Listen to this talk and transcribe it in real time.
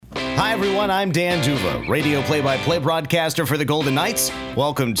Hi, everyone. I'm Dan Duva, radio play-by-play broadcaster for the Golden Knights.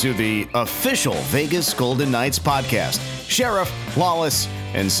 Welcome to the official Vegas Golden Knights podcast. Sheriff, Lawless,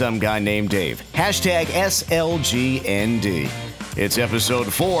 and some guy named Dave. Hashtag SLGND. It's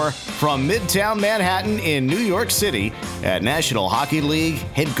episode 4 from Midtown Manhattan in New York City at National Hockey League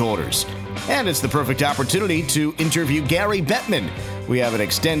headquarters. And it's the perfect opportunity to interview Gary Bettman. We have an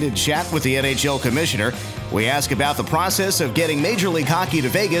extended chat with the NHL commissioner. We ask about the process of getting Major League Hockey to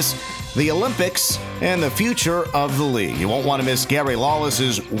Vegas, the Olympics, and the future of the league. You won't want to miss Gary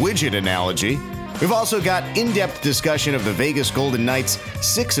Lawless's widget analogy. We've also got in-depth discussion of the Vegas Golden Knights'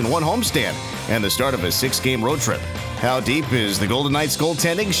 6-1 homestand and the start of a 6-game road trip. How deep is the Golden Knights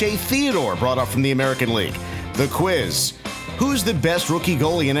goaltending? Shea Theodore brought up from the American League. The quiz. Who's the best rookie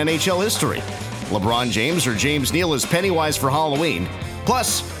goalie in NHL history? LeBron James or James Neal as Pennywise for Halloween?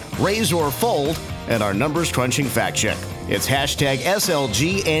 Plus, raise or fold, and our numbers crunching fact check. It's hashtag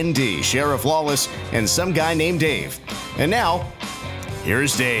SLGND, Sheriff Lawless, and some guy named Dave. And now,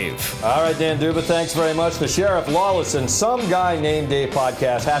 here's Dave. All right, Dan Duba, thanks very much. The Sheriff Lawless and some guy named Dave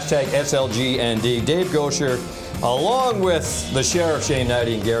podcast, hashtag SLGND. Dave Gosher, along with the Sheriff Shane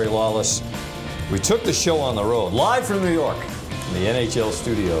Knighty and Gary Lawless. We took the show on the road, live from New York, in the NHL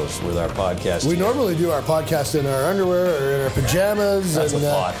studios with our podcast. We normally do our podcast in our underwear or in our pajamas. That's and a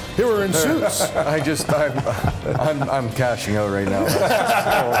thought. Here we're in suits. I'm cashing out right now.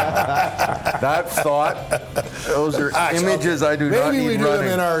 That thought, those are images I do not need running. Maybe we do them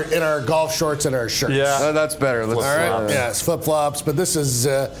in our golf shorts and our shirts. Yeah. That's better. Let's, All right. Yes, flip-flops. But this is,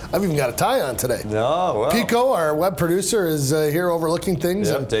 I've even got a tie on today. No, well. Pico, our web producer, is here overlooking things.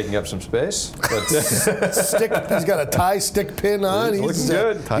 Yeah, taking up some space. But he's got a tie stick pin on. He's looking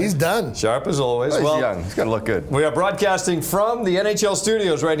good. He's done. Sharp as always. He's young. He's got to look good. We are broadcasting from the NHL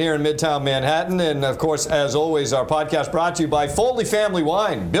studios right here in Midtown Manhattan. And, of course, as always, our podcast brought to you by Foley Family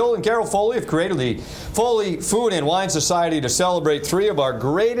Wine. Bill and Carol Foley have created the Foley Food and Wine Society to celebrate 3 of our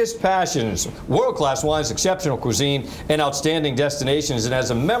greatest passions: world-class wines, exceptional cuisine, and outstanding destinations. And as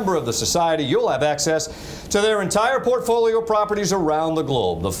a member of the society, you'll have access to their entire portfolio of properties around the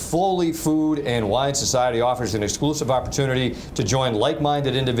globe. The Foley Food and Wine Society offers an exclusive opportunity to join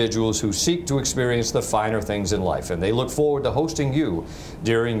like-minded individuals who seek to experience the finer things in life. And they look forward to hosting you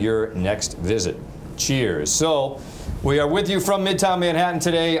during your next visit. Cheers. So, we are with you from Midtown Manhattan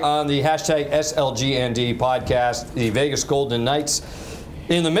today on the hashtag SLGND podcast. The Vegas Golden Knights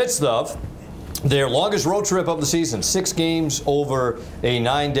in the midst of their longest road trip of the season, 6 games over a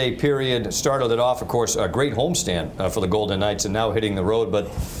 9-day period. Started it off, of course, a great homestand for the Golden Knights, and now hitting the road.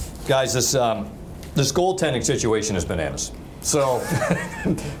 But guys, this goaltending situation is bananas. So,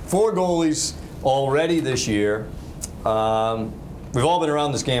 4 goalies already this year. We've all been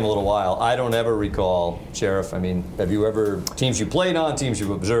around this game a little while. I don't ever recall, Sheriff, I mean, have you ever, teams you played on, teams you've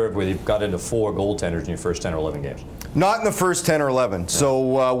observed, where you've got into 4 goaltenders in your first 10 or 11 games? Not in the first 10 or 11.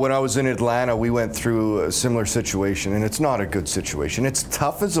 So when I was in Atlanta, we went through a similar situation, and it's not a good situation. It's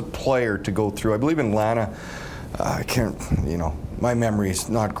tough as a player to go through. I believe in Atlanta, I can't, my memory's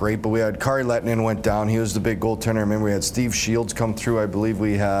not great, but we had Kari Lehtinen went down. He was the big goaltender. I remember we had Steve Shields come through. I believe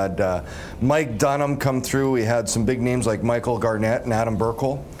we had Mike Dunham come through. We had some big names like Michael Garnett and Adam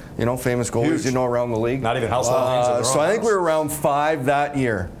Burkle, famous goalies, around the league. Not even household names. So I think we were around 5 that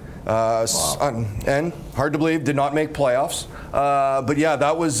year. Wow. And hard to believe, did not make playoffs. But yeah,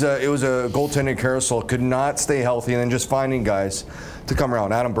 that was it was a goaltending carousel. Could not stay healthy, and then just finding guys to come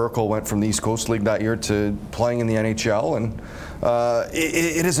around. Adam Burkle went from the East Coast League that year to playing in the NHL, and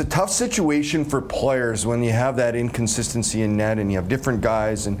it is a tough situation for players when you have that inconsistency in net and you have different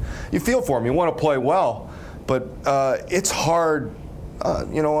guys, and you feel for them. You want to play well, but it's hard. I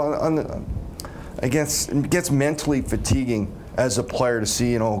guess it gets mentally fatiguing as a player to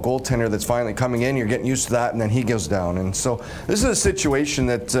see, a goaltender that's finally coming in. You're getting used to that, and then he goes down. And so this is a situation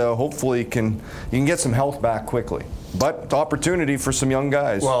that hopefully you can get some health back quickly. But the opportunity for some young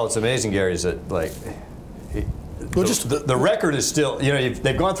guys. Well, it's amazing, Gary, is that the record is still,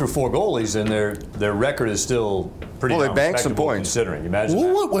 they've gone through 4 goalies, and their record is still pretty they banked some points. Considering. Imagine well,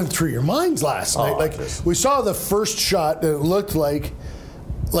 that. what went through your minds last night? We saw the first shot, and it looked like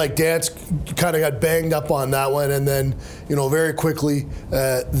Dance kind of got banged up on that one, and then very quickly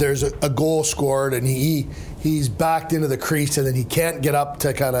there's a goal scored, and he's backed into the crease, and then he can't get up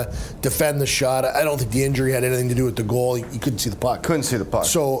to kind of defend the shot. I don't think the injury had anything to do with the goal. He couldn't see the puck. Couldn't see the puck.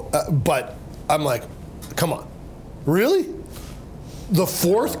 So, but I'm like, come on, really? The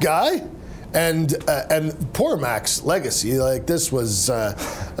 4th guy? And poor Mac's legacy, this was,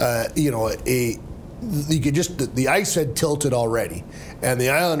 you could just the ice had tilted already, and the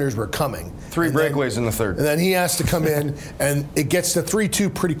Islanders were coming. 3 breakaways in the third. And then he has to come in, and it gets to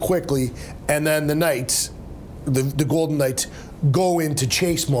 3-2 pretty quickly, and then the Knights, the Golden Knights, go into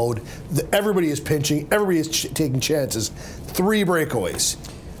chase mode. Everybody is pinching. Everybody is taking chances. 3 breakaways.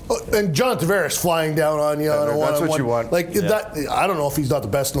 And John Tavares flying down on you on a one-on-one. That's what you want. That, I don't know if he's not the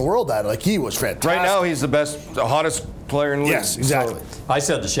best in the world at it. Like, he was fantastic. Right now, he's the hottest player in the league. Yes, exactly. So, I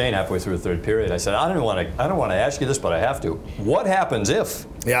said to Shane halfway through the third period, I said, I don't want to ask you this, but I have to. What happens if?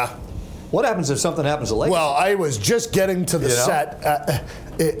 Yeah. What happens if something happens to Lakers? Well, I was just getting to the set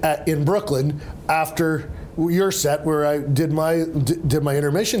in Brooklyn after your set where I did my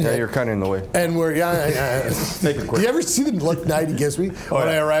intermission hit. Yeah, you're kind of in the way. And we're Make it quick. Do you ever see the look Knight he gives me when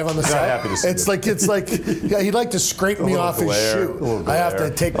I arrive on the set? happy to see it's like he'd like to scrape me off his shoe. I have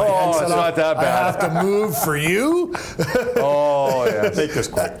to take my headset it's off. not that bad. I have to move for you. Oh yeah. Make this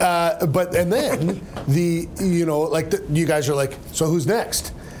quick. And then you guys are like, so who's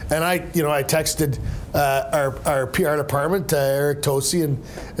next? And I texted our PR department, Eric Tosi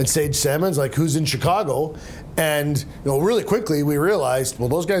and Sage Simmons, like, who's in Chicago? And really quickly we realized, well,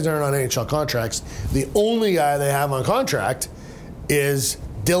 those guys aren't on NHL contracts. The only guy they have on contract is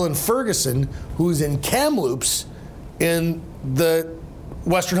Dylan Ferguson, who's in Kamloops in the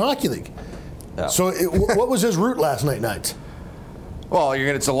Western Hockey League. Yeah. So what was his route last night? Well,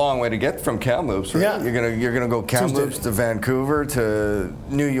 it's a long way to get from Kamloops, right? Yeah. You're gonna go Kamloops to Vancouver to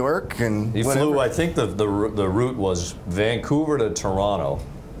New York, and he flew. I think the route was Vancouver to Toronto,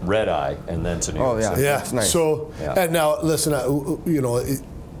 red eye, and then to New York. Yeah, that's nice. So and now listen,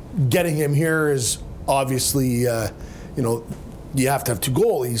 getting him here is obviously you have to have 2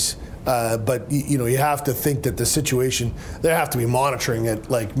 goalies. But you have to think that the situation, they have to be monitoring it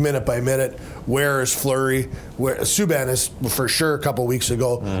like minute by minute. Where is Fleury? Where Subban is for sure a couple of weeks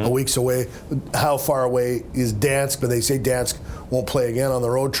ago, a week's away. How far away is Dansk? But they say Dansk won't play again on the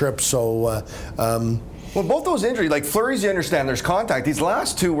road trip. So, well, both those injuries, like Fleury's, you understand there's contact. These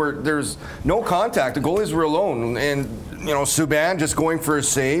last 2 where there's no contact, the goalies were alone, and Subban just going for a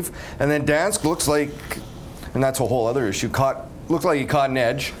save, and then Dansk looks like, and that's a whole other issue. Looked like he caught an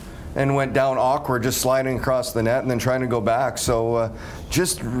edge and went down awkward, just sliding across the net and then trying to go back. So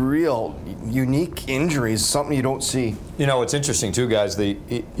just real unique injuries, something you don't see. It's interesting too, guys.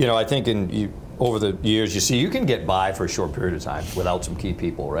 I think over the years, you can get by for a short period of time without some key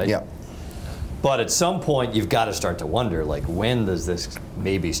people, right? Yeah. But at some point, you've got to start to wonder, like, when does this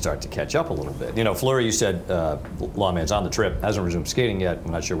maybe start to catch up a little bit? Fleury, you said Lawman's on the trip, hasn't resumed skating yet.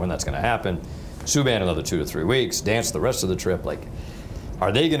 I'm not sure when that's going to happen. Subban another 2 to 3 weeks. Dance the rest of the trip. Like,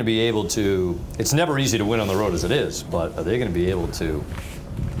 are they going to be able to? It's never easy to win on the road as it is, but are they going to be able to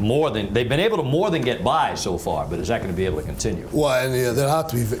they've been able to more than get by so far? But is that going to be able to continue? Well, and they'll have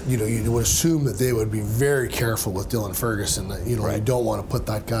to be. You would assume that they would be very careful with Dylan Ferguson. That you don't want to put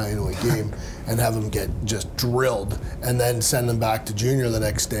that guy into a game and have him get just drilled, and then send him back to junior the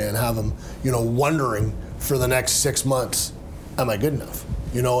next day and have him, wondering for the next 6 months, am I good enough?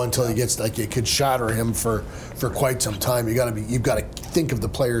 Until he gets, like, it could shatter him for quite some time. You've got to think of the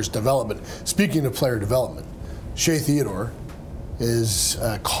player's development. Speaking of player development, Shea Theodore is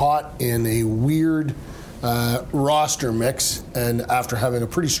caught in a weird roster mix, and after having a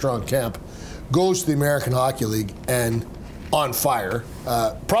pretty strong camp, goes to the American Hockey League and on fire.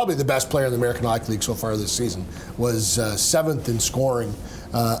 Probably the best player in the American Hockey League so far this season. Was 7th in scoring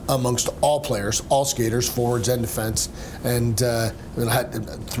amongst all players, all skaters, forwards and defense, and had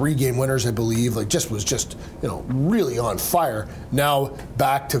 3 game winners, I believe. Like, was really on fire. Now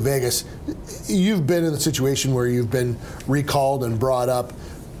back to Vegas. You've been in the situation where you've been recalled and brought up.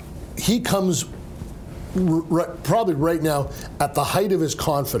 He comes probably right now at the height of his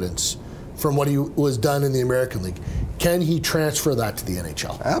confidence from what he was done in the American League. Can he transfer that to the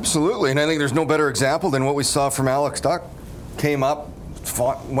NHL? Absolutely, and I think there's no better example than what we saw from Alex Tuch. Came up,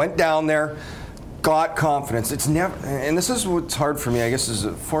 fought, went down there, got confidence. It's never, and this is what's hard for me, I guess, as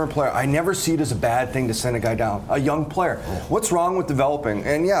a foreign player. I never see it as a bad thing to send a guy down, a young player. What's wrong with developing?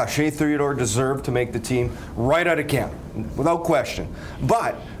 And yeah, Shea Theodore deserved to make the team right out of camp, without question.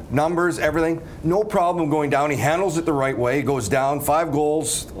 But numbers, everything, no problem going down. He handles it the right way. He goes down, 5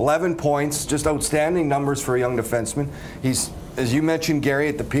 goals, 11 points, just outstanding numbers for a young defenseman. He's, as you mentioned, Gary,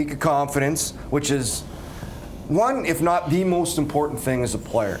 at the peak of confidence, which is one, if not the most important thing as a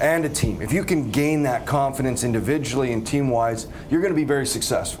player and a team. If you can gain that confidence individually and team-wise, you're going to be very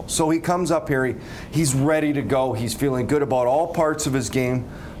successful. So he comes up here, he's ready to go. He's feeling good about all parts of his game.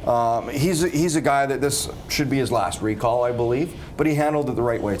 He's a guy that this should be his last recall, I believe, but he handled it the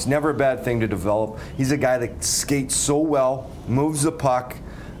right way. It's never a bad thing to develop. He's a guy that skates so well, moves the puck,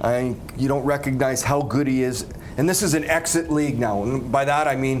 You don't recognize how good he is. And this is an exit league now. And by that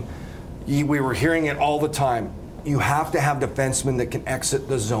I mean, we were hearing it all the time. You have to have defensemen that can exit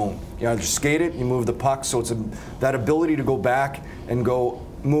the zone. You either skate it, you move the puck. So it's that ability to go back and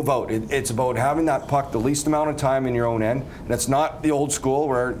move out. It's about having that puck the least amount of time in your own end. And it's not the old school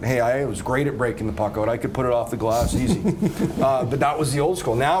where, hey, I was great at breaking the puck out. I could put it off the glass easy. But that was the old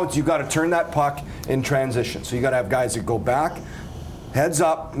school. Now you've got to turn that puck in transition. So you got to have guys that go back, heads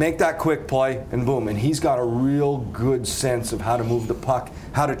up, make that quick play, and boom. And he's got a real good sense of how to move the puck,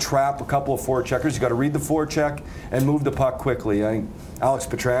 how to trap a couple of forecheckers. You got to read the forecheck and move the puck quickly. I think Alex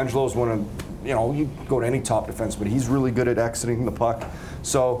Pietrangelo is one of, you go to any top defense, but he's really good at exiting the puck.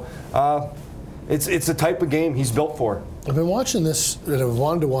 So it's the type of game he's built for. I've been watching this, and I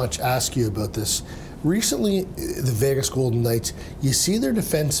wanted to ask you about this. Recently, the Vegas Golden Knights, you see their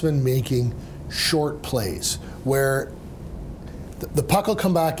defensemen making short plays where the puck will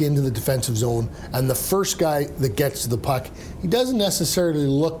come back into the defensive zone, and the first guy that gets to the puck, he doesn't necessarily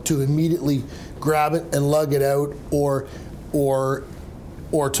look to immediately grab it and lug it out or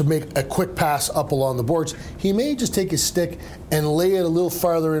to make a quick pass up along the boards. He may just take his stick and lay it a little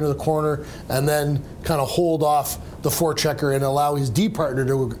farther into the corner and then kind of hold off the forechecker and allow his D partner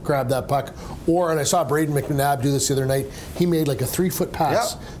to grab that puck. And I saw Braden McNabb do this the other night. He made like a 3-foot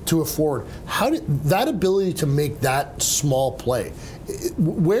pass to a forward. How did that ability to make that small play?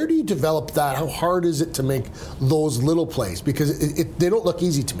 Where do you develop that? How hard is it to make those little plays? Because they don't look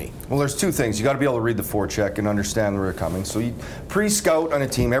easy to me. Well, there's two things. You got to be able to read the forecheck and understand where they're coming. So you pre-scout on a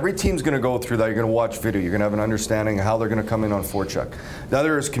team. Every team's going to go through that. You're going to watch video. You're going to have an understanding of how they're going to come in on forecheck. The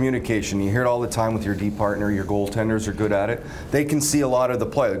other is communication. You hear it all the time with your D partner. Your goaltenders are good at it. They can see a lot of the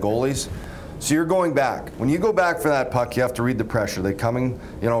play. The goalies. So you're going back. When you go back for that puck, you have to read the pressure. They're coming,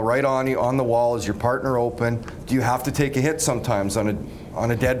 right on you, on the wall. Is your partner open? Do you have to take a hit sometimes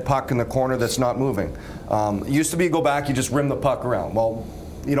on a dead puck in the corner that's not moving? It used to be go back, you just rim the puck around. Well,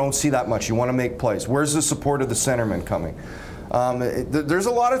 you don't see that much. You want to make plays. Where's the support of the centerman coming? There's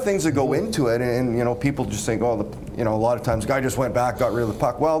a lot of things that go into it, and people just think, a lot of times, guy just went back, got rid of the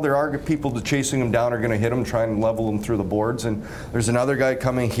puck. Well, there are people that chasing him down are going to hit him, try and level him through the boards, and there's another guy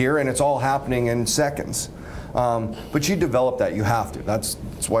coming here, and it's all happening in seconds. But you develop that. You have to. That's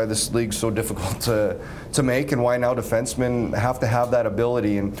why this league's so difficult to make, and why now defensemen have to have that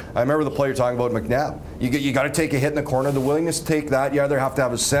ability. And I remember the player talking about McNabb. You got to take a hit in the corner. The willingness to take that, you either have to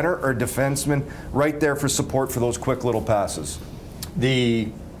have a center or a defenseman right there for support for those quick little passes. The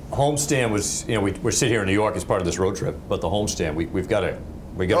homestand was, we're sitting here in New York as part of this road trip, but the homestand, we got to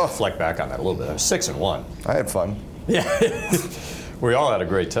reflect back on that a little bit. 6-1. I had fun. Yeah. We all had a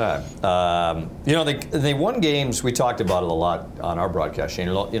great time. They won games. We talked about it a lot on our broadcast, Shane.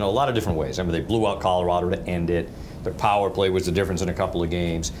 A lot of different ways. I mean, they blew out Colorado to end it. Their power play was the difference in a couple of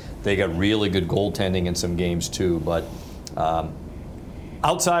games. They got really good goaltending in some games too. But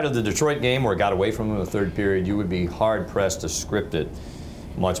outside of the Detroit game, where it got away from them in the third period, you would be hard pressed to script it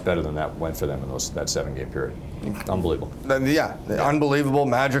much better than that went for them in that 7-game period. Unbelievable. Yeah, unbelievable,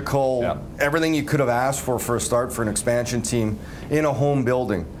 magical, everything you could have asked for a start for an expansion team in a home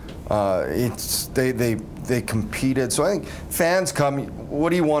building. They competed. So I think fans come,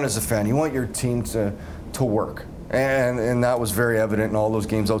 what do you want as a fan? You want your team to work. And that was very evident in all those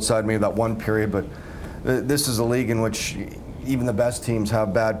games outside maybe that one period, but this is a league in which even the best teams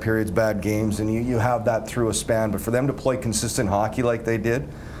have bad periods, bad games, and you have that through a span. But for them to play consistent hockey like they did,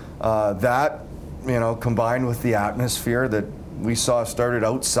 that, combined with the atmosphere that we saw started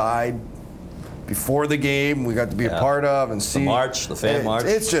outside before the game, we got to be a part of and see. The fan march.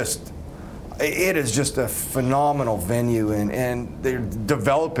 It is just a phenomenal venue, and they're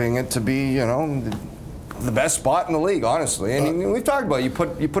developing it to be, the best spot in the league, honestly. And we've talked about it.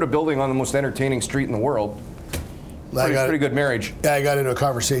 You put a building on the most entertaining street in the world. Pretty good marriage. Yeah, I got into a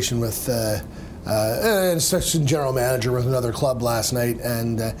conversation with an assistant general manager with another club last night,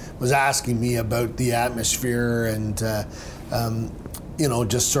 and was asking me about the atmosphere and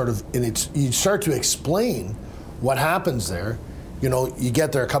just sort of. And you start to explain what happens there. You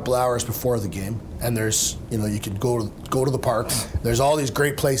get there a couple hours before the game, and there's you could go to the park. There's all these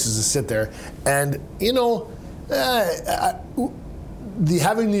great places to sit there, and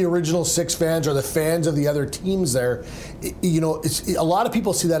having the original 6 fans or the fans of the other teams there it's, a lot of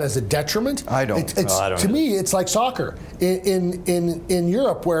people see that as a detriment. I don't. I don't To me, it's like soccer in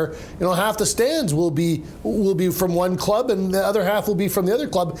Europe, where half the stands will be from one club and the other half will be from the other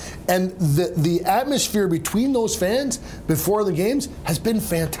club, and the atmosphere between those fans before the games has been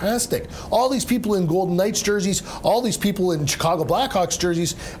fantastic. All these people in Golden Knights jerseys, all these people in Chicago Blackhawks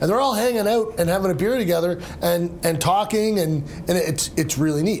jerseys, and they're all hanging out and having a beer together and talking, and it's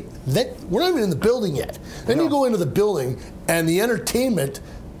really neat. We're not even in the building yet. Then you go into the building, and the entertainment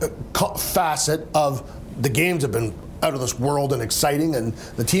facet of the games have been out of this world and exciting, and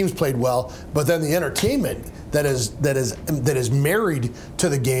the teams played well. But then the entertainment that is married to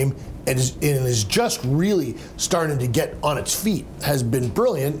the game and is just really starting to get on its feet has been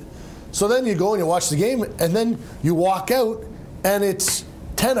brilliant. So then you go and you watch the game, and then you walk out, and it's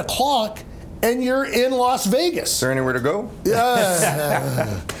 10 o'clock. And you're in Las Vegas. Is there anywhere to go?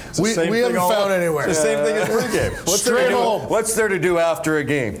 Yeah. we haven't found anywhere. It's the same thing as pregame. Straight home. What's there to do after a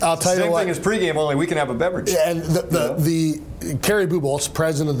game? I'll tell you Same what. thing as pregame, only we can have a beverage. And the Kerry Bubolz,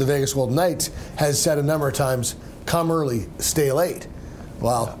 president of the Vegas Golden Knights, has said a number of times, "Come early, stay late."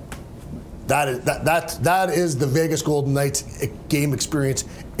 Well, that is the Vegas Golden Knights game experience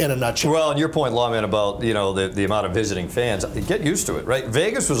in a nutshell. Well, and your point, Lawman, about the amount of visiting fans, get used to it, right?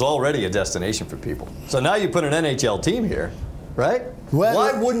 Vegas was already a destination for people. So now you put an NHL team here, right? Well,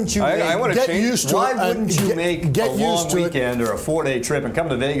 why wouldn't you get used to why it? wouldn't you make get a used long to it. weekend or a 4-day trip and come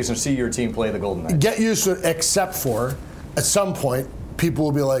to Vegas and see your team play the Golden Knights? Get used to it, except for at some point people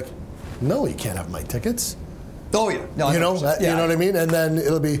will be like, "No, you can't have my tickets." Oh yeah, no, You know what I mean? And then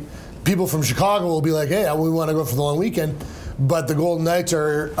it'll be people from Chicago will be like, "Hey, we want to go for the long weekend," but the Golden Knights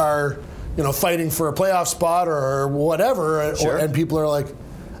are fighting for a playoff spot or whatever, Sure. and people are like,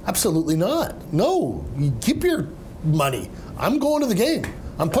 "Absolutely not. No, you keep your money. I'm going to the game.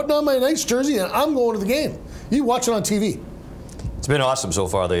 I'm putting on my Knights jersey and I'm going to the game. You watch it on TV." It's been awesome so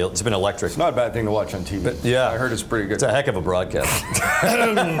far. It's been electric. It's not a bad thing to watch on TV. But, yeah, I heard it's pretty good. It's a heck of a broadcast.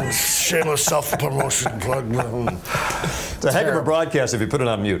 Shameless self-promotion plug. It's a heck of a broadcast if you put it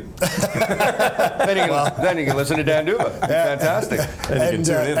on mute. then you can listen to Dan Duva. Fantastic. And you can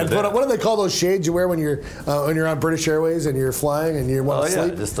tune in to that. what do they call those shades you wear when you're on British Airways and you're flying and you want to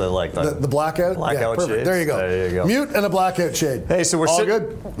sleep? Just the the blackout. blackout perfect. shades. There you go. There you go. Mute and a blackout shade. Hey, so we're all sitting.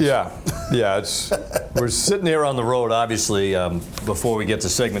 good. Yeah. We're sitting here on the road, obviously. Before we get to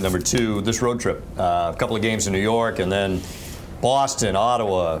segment number 2, this road trip, a couple of games in New York, and then Boston,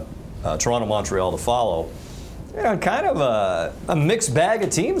 Ottawa, Toronto, Montreal to follow. Kind of a mixed bag of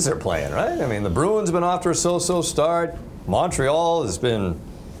teams they're playing, right? I mean, the Bruins have been off to a so-so start. Montreal has been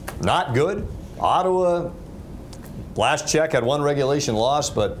not good. Ottawa, last check, had one regulation loss,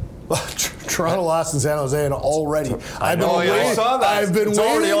 but Toronto lost in San Jose and already. I saw that. I've been It's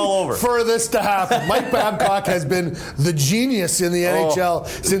already waiting all over. for this to happen. Mike Babcock has been the genius in the NHL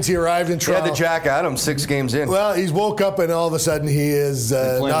since he arrived in He Toronto. had the Jack Adams 6 games in. Well, he's woke up and all of a sudden he is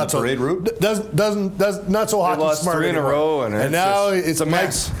not the parade route? not so hockey lost smart 3 in a anymore. row, and now it's it's a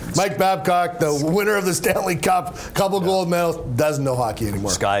mess. Mike Babcock, the winner of the Stanley Cup, couple gold medals, doesn't know hockey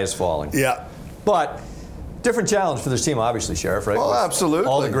anymore. sky is falling. Yeah. But different challenge for this team, obviously, Sheriff, right? Well, absolutely.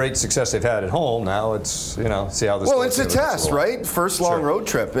 All the great success they've had at home, now it's, see how this goes. Well, it's a here the next test, little while. right? First long Sure. road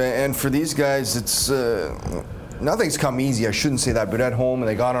trip. And for these guys, it's nothing's come easy. I shouldn't say that, but at home, and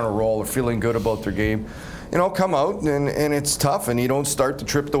they got on a roll. They're feeling good about their game. Come out, and it's tough, and you don't start the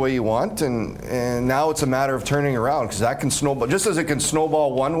trip the way you want, and now it's a matter of turning around, because that can snowball. Just as it can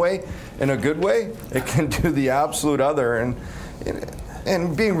snowball one way in a good way, it can do the absolute other.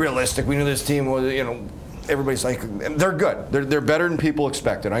 And being realistic, we knew this team was, everybody's like, they're good. They're better than people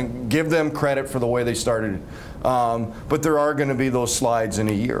expected. I give them credit for the way they started. But there are going to be those slides in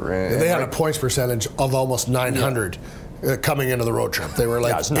a year. They had a points percentage of almost 900 coming into the road trip. They were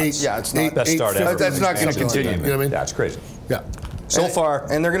like it's nuts. it's not best start ever. That's not going to something like continue. that. You know what I mean? Yeah, it's crazy. Yeah. So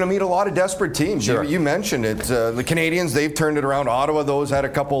far, And they're going to meet a lot of desperate teams. Sure. You mentioned it. The Canadians, they've turned it around. Ottawa, those had a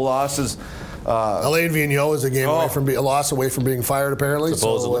couple losses. Alain Vigneault is a loss away from being fired, apparently.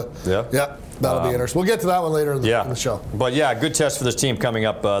 Supposedly. So, Yeah. That'll be interesting. We'll get to that one later in the show. But yeah, good test for this team coming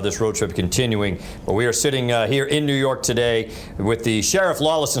up, this road trip continuing. But we are sitting here in New York today with the Sheriff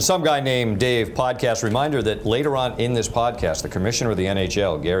Lawless and Some Guy Named Dave podcast. Reminder that later on in this podcast, the commissioner of the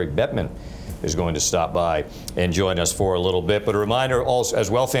NHL, Gary Bettman, is going to stop by and join us for a little bit. But a reminder also as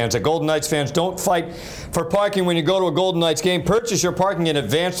well, fans, that Golden Knights fans, don't fight for parking when you go to a Golden Knights game. Purchase your parking in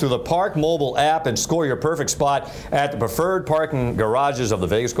advance through the Park mobile app and score your perfect spot at the preferred parking garages of the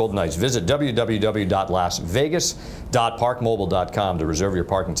Vegas Golden Knights. Visit www.lasvegas.parkmobile.com to reserve your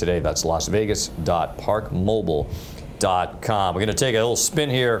parking today. That's lasvegas.parkmobile.com. We're going to take a little spin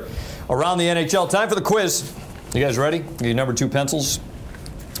here around the NHL. Time for the quiz. You guys ready? Your number 2 pencils?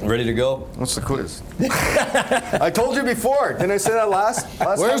 Ready to go? What's the quiz? I told you before. Didn't I say that last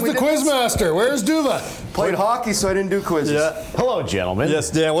Where's time the quiz master? Where's Duva? Played hockey, so I didn't do quizzes. Yeah. Hello, gentlemen. Yes,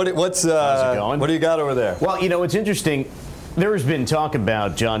 Dan. What's How's it going? What do you got over there? Well, it's interesting. There has been talk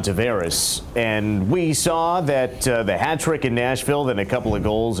about John Tavares, and we saw that the hat trick in Nashville, then a couple of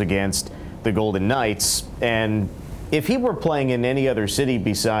goals against the Golden Knights. And if he were playing in any other city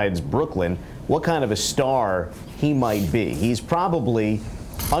besides Brooklyn, what kind of a star he might be? He's probably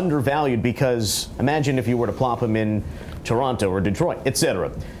undervalued because imagine if you were to plop him in Toronto or Detroit,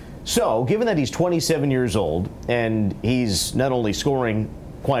 etc. So, given that he's 27 years old and he's not only scoring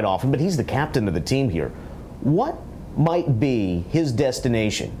quite often, but he's the captain of the team here, what might be his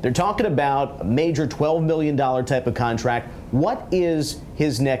destination? They're talking about a major $12 million type of contract. What is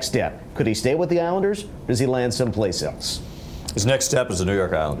his next step? Could he stay with the Islanders, or does he land someplace else? His next step is the New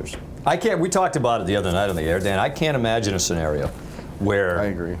York Islanders. We talked about it the other night on the air, Dan. I can't imagine a scenario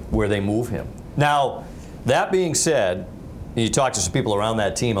where they move him. Now, that being said, you talk to some people around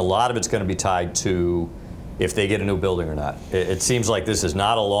that team, a lot of it's going to be tied to if they get a new building or not. It seems like this is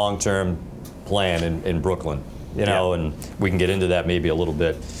not a long-term plan in Brooklyn, and we can get into that maybe a little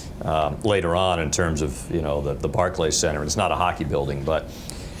bit later on in terms of, the Barclays Center. It's not a hockey building, but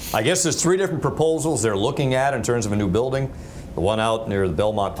I guess there's 3 different proposals they're looking at in terms of a new building. The one out near the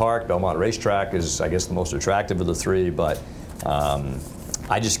Belmont Racetrack is, I guess, the most attractive of the 3, but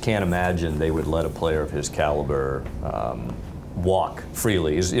I just can't imagine they would let a player of his caliber walk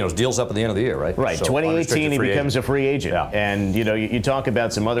freely. His deal's up at the end of the year, right? Right. So 2018, he becomes a free agent. Yeah. And, you talk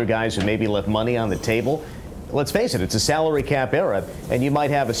about some other guys who maybe left money on the table. Let's face it, it's a salary cap era, and you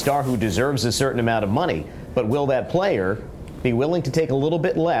might have a star who deserves a certain amount of money, but will that player be willing to take a little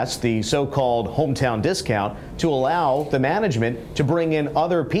bit less, the so-called hometown discount, to allow the management to bring in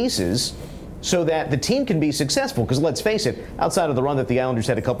other pieces so that the team can be successful? Because let's face it, outside of the run that the Islanders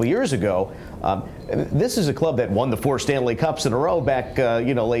had a couple years ago, this is a club that won the 4 Stanley Cups in a row back,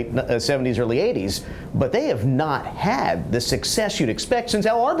 late 70s, early 80s, but they have not had the success you'd expect since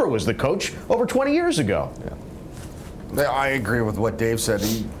Al Arbor was the coach over 20 years ago. Yeah. I agree with what Dave said.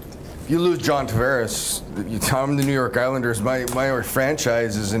 You lose John Tavares, you tell him the New York Islanders, my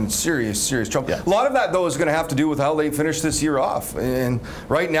franchise is in serious trouble. Yeah. A lot of that, though, is going to have to do with how they finish this year off. And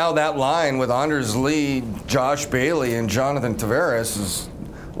right now, that line with Anders Lee, Josh Bailey, and Jonathan Tavares is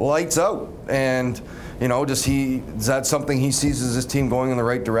lights out. And, is that something he sees as his team going in the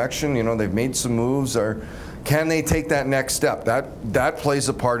right direction? They've made some moves. Or can they take that next step? That plays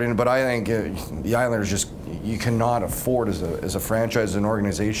a part in it. But I think the Islanders you cannot afford as a franchise, as an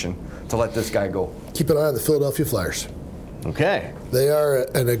organization, to let this guy go. Keep an eye on the Philadelphia Flyers. Okay. They are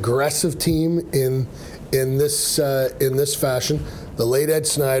an aggressive team in this fashion. The late Ed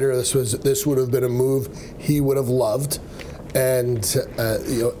Snyder, this would have been a move he would have loved, and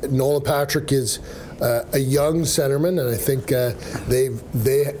Nolan Patrick is a young centerman, and I think they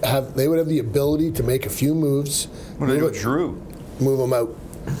would have the ability to make a few moves. What do they do with Drew? Move him out.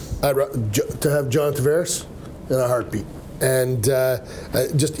 To have John Tavares in a heartbeat. And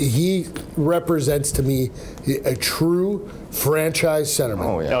he represents to me a true franchise centerman.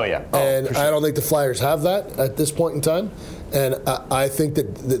 Oh, yeah. Oh, yeah. And for sure. I don't think the Flyers have that at this point in time. And I think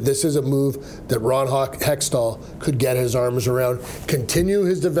that this is a move that Ron Hextall could get his arms around, continue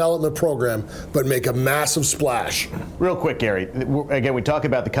his development program, but make a massive splash. Real quick, Gary. Again, we talk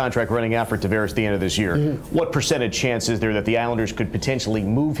about the contract running out for Tavares at the end of this year. Mm-hmm. What percentage chance is there that the Islanders could potentially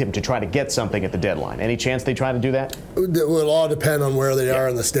move him to try to get something at the deadline? Any chance they try to do that? It will all depend on where they are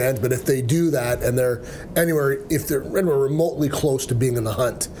in the stands. But if they do that and they're anywhere remotely close to being in the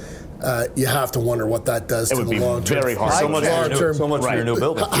hunt, you have to wonder what that does to the long term. Very hard. So much for your new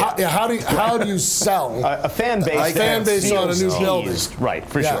building. How do you sell a fan base? On a new building, right?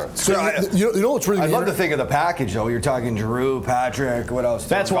 For sure. So you know what's really? I'd love to think of the package, though. You're talking Drew, Patrick, what else?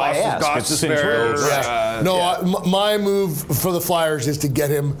 That's why I asked. My move for the Flyers is to get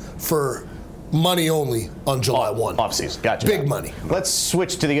him for money only on July 1. Offseason. Gotcha. Big money. Let's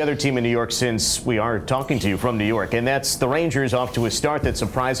switch to the other team in New York, since we are talking to you from New York, and that's the Rangers, off to a start that's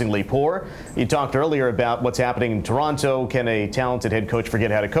surprisingly poor. You talked earlier about what's happening in Toronto. Can a talented head coach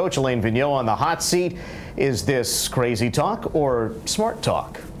forget how to coach? Alain Vigneault on the hot seat. Is this crazy talk or smart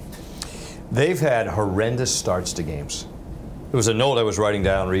talk? They've had horrendous starts to games. There was a note I was writing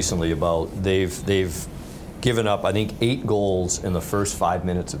down recently about they've given up, I think, 8 goals in the first 5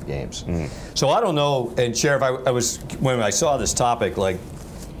 minutes of games. So I don't know, and Sheriff, when I saw this topic,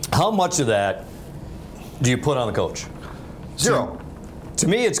 how much of that do you put on the coach? Zero. To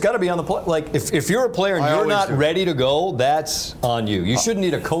me, it's got to be on the play. Like, if you're a player and you're not ready to go, that's on you. You shouldn't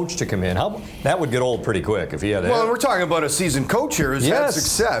need a coach to come in. That would get old pretty quick if he had. Well, we're talking about a seasoned coach here who's had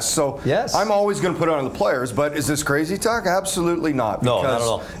success. So I'm always going to put it on the players. But is this crazy talk? Absolutely not. No, not at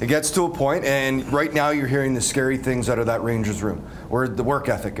all. It gets to a point, and right now you're hearing the scary things out of that Rangers room. Where the work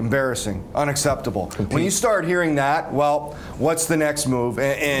ethic, embarrassing, unacceptable. When you start hearing that, well, what's the next move?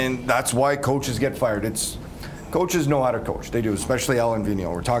 And that's why coaches get fired. Coaches know how to coach. They do, especially Alain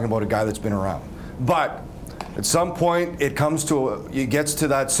Vigneault. We're talking about a guy that's been around. But at some point, it gets to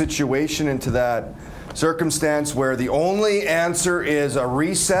that situation and to that circumstance where the only answer is a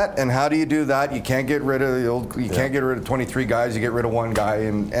reset. And how do you do that? You can't get rid of can't get rid of 23 guys. You get rid of one guy,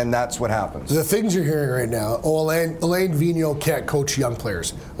 and that's what happens. The things you're hearing right now, Alain Vigneault can't coach young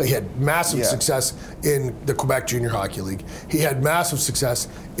players. He had massive success in the Quebec Junior Hockey League. He had massive success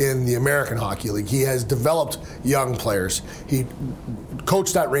in the American Hockey League. He has developed young players. He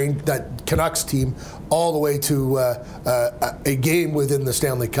coached that Canucks team all the way to a game within the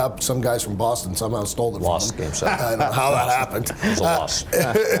Stanley Cup. Some guys from Boston somehow stole it Lost from him. Game 7. I don't know how that happened. It was a loss.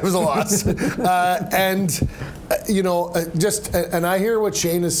 It was a loss. And I hear what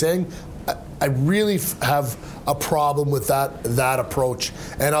Shane is saying. I really have a problem with that approach.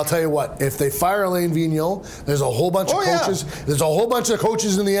 And I'll tell you what, if they fire Alain Vigneault, there's a whole bunch of coaches. Yeah. There's a whole bunch of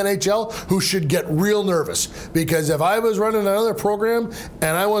coaches in the NHL who should get real nervous. Because if I was running another program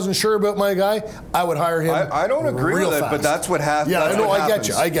and I wasn't sure about my guy, I would hire him. I don't agree with it, but that's what happens. Yeah, I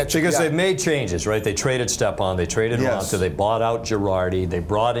get you. Because they've made changes, right? They traded Stepan, they traded Ronta, they bought out Girardi, they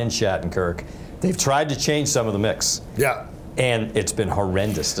brought in Shattenkirk. They've tried to change some of the mix. Yeah. And it's been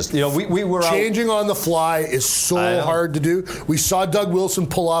horrendous. We were changing on the fly is so hard to do. We saw Doug Wilson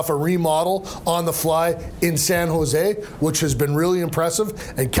pull off a remodel on the fly in San Jose, which has been really impressive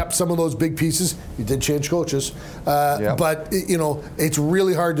and kept some of those big pieces. He did change coaches, but it's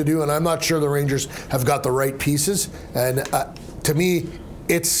really hard to do. And I'm not sure the Rangers have got the right pieces. And to me,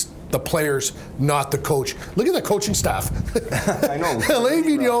 it's the players, not the coach. Look at the coaching staff. I know. Alain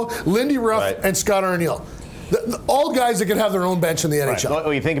Vigneault, Lindy Ruff, and Scott Arniel. All guys that can have their own bench in the NHL. Right.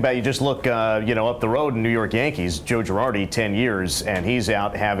 Well, you think about it, you just look, up the road in New York Yankees, Joe Girardi, 10 years, and he's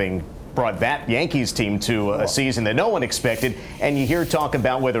out having brought that Yankees team to a season that no one expected. And you hear talk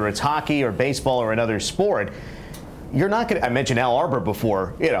about whether it's hockey or baseball or another sport. You're not going to, I mentioned Al Arbor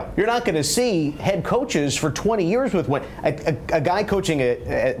before, you're not going to see head coaches for 20 years with one. A guy coaching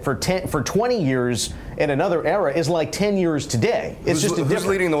for 20 years in another era is like 10 years today. It's who's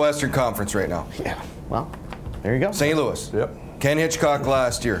leading the Western Conference right now? Yeah, well, there you go. St. Louis. Yep. Ken Hitchcock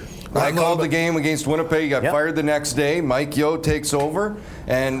last year. I called the game against Winnipeg. He got fired the next day. Mike Yeo takes over,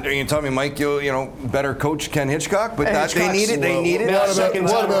 and you tell me Mike Yeo, better coach Ken Hitchcock, but they needed.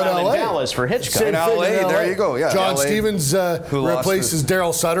 What about LA? Dallas for Hitchcock. In LA, there you go. Yeah. John LA, Stevens replaces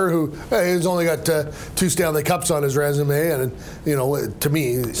Daryl Sutter, who has only got 2 Stanley Cups on his resume, and to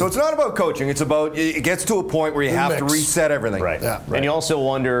me. So it's not about coaching. It's about it gets to a point where you have to reset everything. Right. Yeah. Right. And you also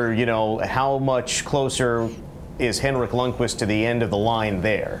wonder, how much closer is Henrik Lundqvist to the end of the line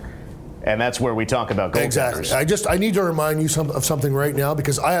there? And that's where we talk about goaltenders. Exactly. I need to remind you of something right now,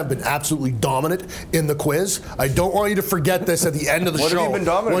 because I have been absolutely dominant in the quiz. I don't want you to forget this at the end of the show. What have you been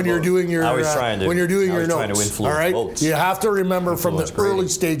dominant when you're doing your notes. All right. You have to remember from the early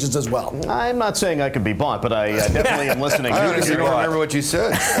stages as well. I'm not saying I could be bought, but I definitely am listening. I don't remember what you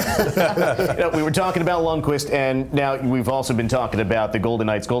said. We were talking about Lundqvist, and now we've also been talking about the Golden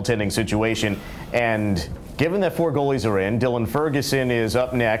Knights goaltending situation. And given that 4 goalies are in, Dylan Ferguson is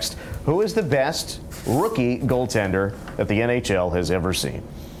up next. Who is the best rookie goaltender that the NHL has ever seen?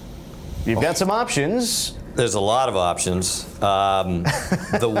 You've got some options. There's a lot of options.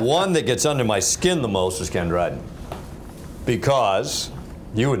 The one that gets under my skin the most is Ken Dryden. Because,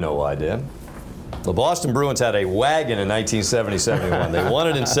 you would know why, Dan. The Boston Bruins had a wagon in 1970-71. They won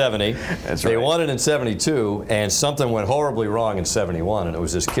it in 70. That's right. They won it in 72, and something went horribly wrong in 71. And it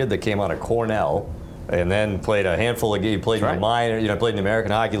was this kid that came out of Cornell and then played a handful of games. He played in the minor, played in the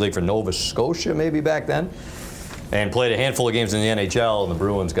American Hockey League for Nova Scotia maybe back then, and played a handful of games in the NHL. And the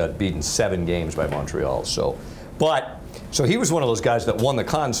Bruins got beaten 7 games by Montreal. So he was one of those guys that won the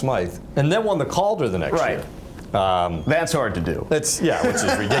Conn Smythe and then won the Calder the next year. That's hard to do. Which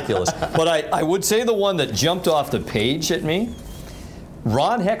is ridiculous. But I would say the one that jumped off the page at me,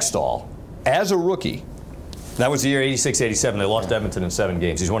 Ron Hextall, as a rookie. That was the year 86-87. They lost Edmonton in 7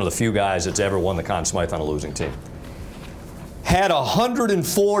 games. He's one of the few guys that's ever won the Conn Smythe on a losing team. had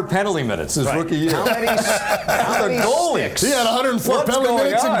 104 penalty minutes his rookie year. How many goalies? He had 104 What's penalty going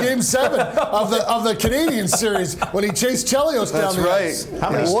minutes on? in Game 7 of the Canadian series when he chased Chelios down That's the right. ice.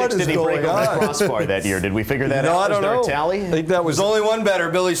 How many What sticks is did he break going over the on? crossbar that year? Did we figure that No, out? I don't Was there know. a tally? I think that was There's only one better,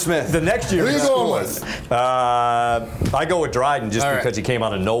 Billy Smith. the next year. Who are you he going scored. with? I go with Dryden just All right. because he came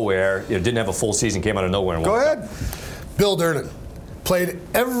out of nowhere. Didn't have a full season, came out of nowhere. And Go won. ahead. Bill Durnan played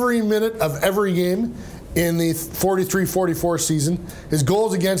every minute of every game in the 43-44 season. His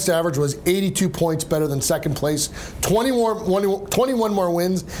goals against average was 82 points better than second place, 21 more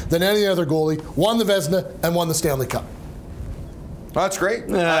wins than any other goalie, won the Vezina, and won the Stanley Cup. That's great.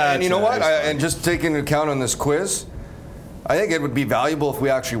 Nah, and you know it's what? nice. And just taking into account on this quiz, I think it would be valuable if we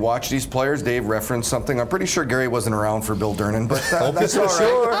actually watched these players. Dave referenced something. I'm pretty sure Gary wasn't around for Bill Durnan, but that's all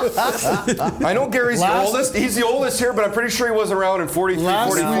right. I know Gary's the oldest. He's the oldest here, but I'm pretty sure he wasn't around in 43,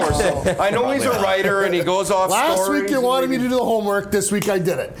 Last 44. So I know he's a writer and he goes off Last stories. week you wanted me to do the homework. This week I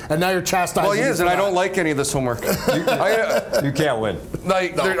did it. And now you're chastising Well, he me is, for and I that. don't like any of this homework. You can't win.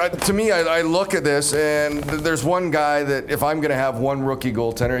 To me, I look at this, and there's one guy that if I'm going to have one rookie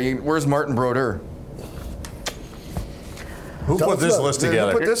goaltender, where's Martin Brodeur? Who Tell put us this about it. list Who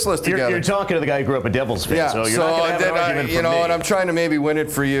together? put this list together? You're talking to the guy who grew up a Devils fan, Yeah, so you're not going to have an argument you from know, me. and I'm trying to maybe win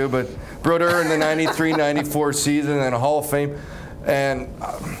it for you, but Brodeur in the 93-94 season and a Hall of Fame, and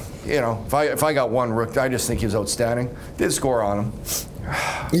you know, if I got one rook, I just think he was outstanding. Did score on him.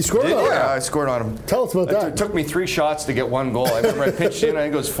 He scored on Yeah, it. I scored on him. Tell us about that. It took me 3 shots to get 1 goal. I remember I pitched in. I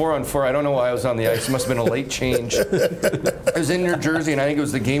think it was 4-on-4. I don't know why I was on the ice. It must have been a late change. I was in New Jersey, and I think it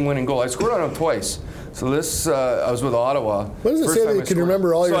was the game-winning goal. I scored on him twice. So this, I was with Ottawa. What does it First say time that you I can scored.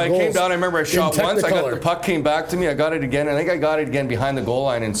 remember all your So I came goals down. I remember I in shot once. I got Technicolor? the puck came back to me. I got it again. I think I got it again behind the goal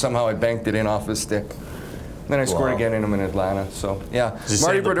line, and somehow I banked it in off his stick. Then I scored Wow. again in him in Atlanta. So yeah, Did you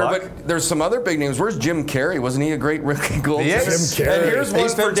Marty save the Brodeur. puck? But there's some other big names. Where's Jim Carey? Wasn't he a great rookie goaltender? Yes. Jim Carey. And here's one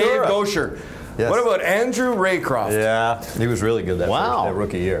Ace for Dave Ventura. Gosher. Yes. What about Andrew Raycroft? Yeah, he was really good that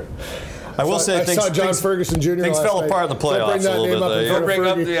rookie year. I will say I things, saw John things, Ferguson Jr. things last fell night. apart in the Don't bring playoffs that a little name bit. up in They- front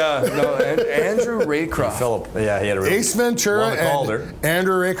Don't of bring up Fergie. the Andrew Raycroft. Philip, yeah, he had a really Ace Ventura won the Calder. and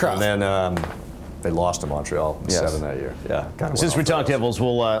Andrew Raycroft. And then they lost to Montreal in Yes. 7 that year. Yeah. kinda Since we went off talked the Devils,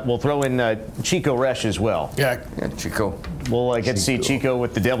 we'll throw in Chico Resch as well. Yeah. Yeah, Chico. We'll get to see Chico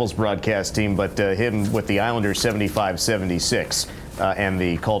with the Devils broadcast team, but him with the Islanders 75-76 and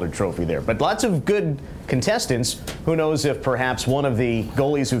the Calder Trophy there. But lots of good contestants. Who knows if perhaps one of the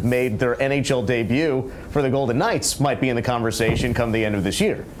goalies who've made their NHL debut for the Golden Knights might be in the conversation come the end of this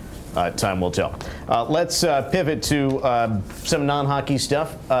year. Time will tell. Let's pivot to some non-hockey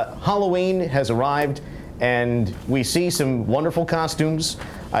stuff. Halloween has arrived, and we see some wonderful costumes.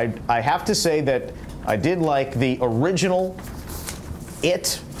 I have to say that I did like the original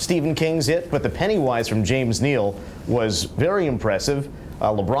It, Stephen King's It, but the Pennywise from James Neal was very impressive.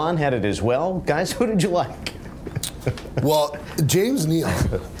 LeBron had it as well. Guys, who did you like? Well, James Neal,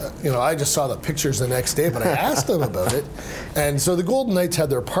 I just saw the pictures the next day, but I asked him about it. And so the Golden Knights had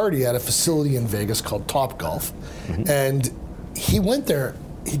their party at a facility in Vegas called Topgolf. And he went there,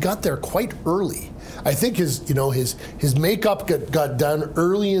 he got there quite early. I think his makeup got done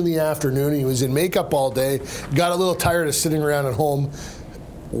early in the afternoon. He was in makeup all day, got a little tired of sitting around at home.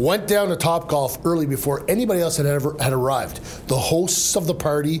 Went down to Topgolf early before anybody else had arrived. The hosts of the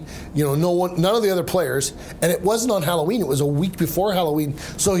party, none of the other players, and it wasn't on Halloween. It was a week before Halloween.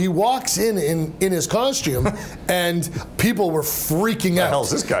 So he walks in his costume, and people were freaking out. the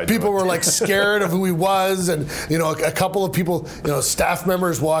hell's this guy doing? People were like scared of who he was, and a couple of people, staff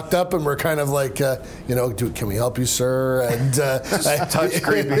members walked up and were kind of like, can we help you, sir? And Touch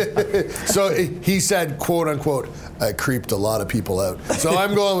creepy. So he said, quote unquote, I creeped a lot of people out. So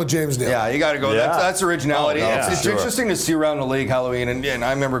I'm going with James Neal. Yeah, you got to go. Yeah. That's originality. Oh, no, it's sure. interesting to see around the league Halloween, and I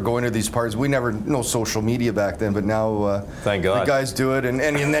remember going to these parties. We no social media back then, but now Thank God. the guys do it. And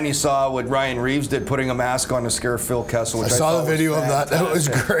then you saw what Ryan Reeves did, putting a mask on to scare Phil Kessel. I Which saw thought the video was of that. That was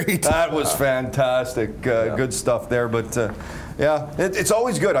great. That was fantastic. Good stuff there. But yeah, it's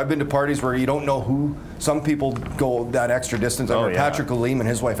always good. I've been to parties where you don't know who. Some people go that extra distance. I remember yeah. Patrick Aleem and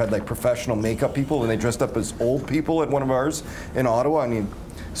his wife had like professional makeup people, and they dressed up as old people at one of ours in Ottawa. I mean,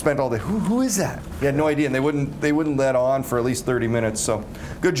 spent all day. Who is that? He had no idea, and they wouldn't let on for at least 30 minutes. So,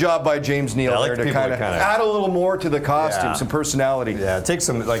 good job by James Neal Yeah, I like there the to people kind that of kinda- add a little more to the costume, Yeah. some personality. Yeah, it takes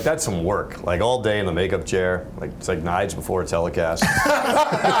that's some work. Like all day in the makeup chair. It's like Nige before a telecast.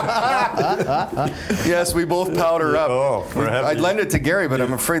 Yes, we both powder up. Oh, for heaven's I'd lend it to Gary, but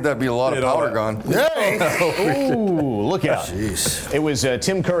I'm afraid that'd be a lot of powder gone. Hey! Ooh, look out. It was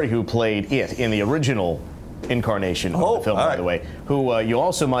Tim Curry who played It in the original incarnation of the film, all by right. the way, who you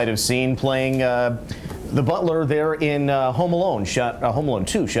also might have seen playing The Butler there in Home Alone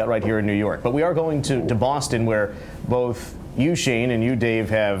 2, shot right here in New York. But we are going to Boston, where both you, Shane, and you, Dave,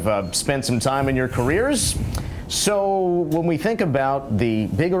 have spent some time in your careers. So when we think about the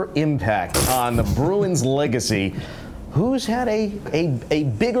bigger impact on the Bruins' legacy, who's had a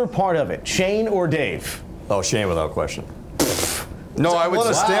bigger part of it, Shane or Dave? Oh, Shane, without question. No, I would Won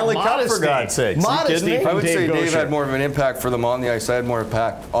a say Stanley Cup, for modesty. God's sake. Modesty. I would say Dave Gosher. had more of an impact for them on the ice. I had more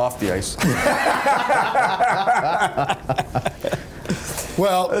impact off the ice.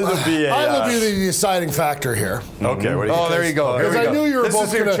 Well, This would be a, I would be the deciding factor here. Okay, what do you Oh, there you go. Here Because we I go. knew you were This both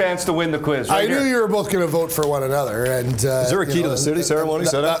is your gonna- chance to win the quiz. I Right knew here. you were both going to vote for one another. And Is there a key to the city ceremony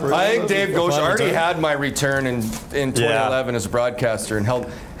set up? I think Dave Gosher already had my return in 2011 as a broadcaster and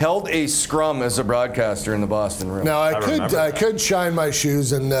held a scrum as a broadcaster in the Boston Room. Now I remember could shine my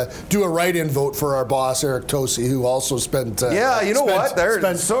shoes and do a write-in vote for our boss Eric Tosi, who also spent Yeah, you know what?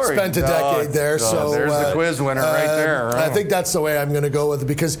 spent a decade there. So there's the quiz winner right there. I think that's the way I'm going to go with it,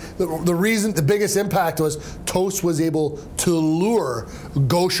 because the biggest impact was Toast was able to lure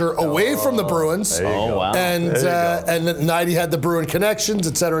Gosher away from the Bruins. Oh, wow. And Nighty had the Bruin connections,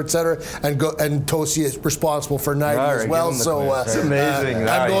 et cetera, and Tosi is responsible for Nighty All as right, well. give him the So quiz. It's amazing.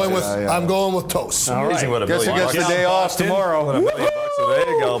 I'm going with Toast. Amazing what a Guess who million gets the bucks. day off tomorrow? What a million bucks. So there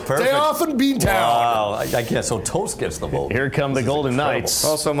you go. Perfect. Day off in Beantown. Wow. I can't. So Toast gets the vote. Here come the Golden incredible. Knights.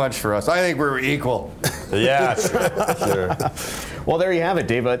 Well, so much for us. I think we're equal. Yeah, sure. Well, there you have it,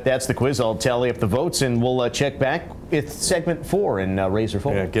 Dave. That's the quiz. I'll tally up the votes, and we'll check back with segment 4 in Razor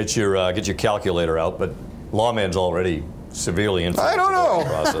Full. Yeah, get your calculator out, but Lawman's already severely influenced. I don't know. The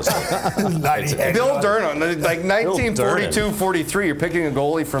process. Bill Durham, like 1942-43, you're picking a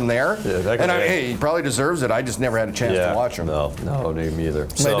goalie from there. Yeah, that guy- Hey, he probably deserves it. I just never had a chance to watch him. No, me either.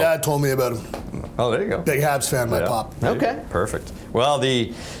 My dad told me about him. Oh, there you go. Big Habs fan, my Yeah. pop. Okay. Perfect. Well,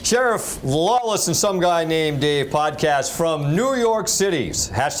 the Sheriff Lawless and Some Guy Named Dave podcast from New York City's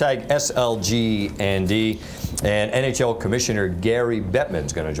 #SLGND, and NHL Commissioner Gary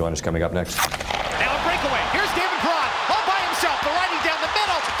Bettman's going to join us coming up next. Now a breakaway. Here's David Perron all by himself. The righty down the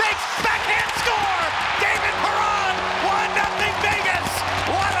middle. Fakes. Backhand score. David Perron. 1-0 Vegas.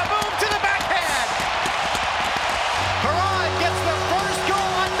 What a move to the backhand. Perron gets the first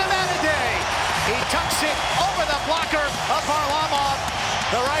goal on Nevada Day. He tucks it over the blocker of Varlamov.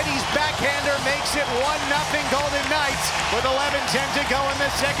 The righty's backhander makes it 1-0 Golden Knights with 11:10 to go in the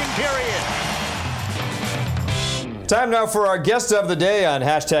second period. Time now for our guest of the day on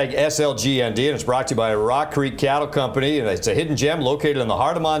 #SLGND, and it's brought to you by Rock Creek Cattle Company. And it's a hidden gem located in the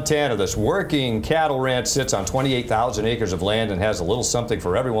heart of Montana. This working cattle ranch sits on 28,000 acres of land and has a little something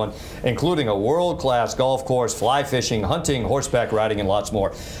for everyone, including a world-class golf course, fly fishing, hunting, horseback riding, and lots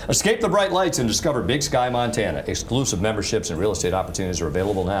more. Escape the bright lights and discover Big Sky, Montana. Exclusive memberships and real estate opportunities are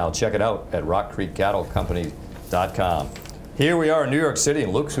available now. Check it out at rockcreekcattlecompany.com. Here we are in New York City,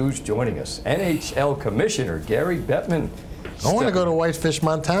 and look who's joining us. NHL Commissioner Gary Bettman. I want to go to Whitefish,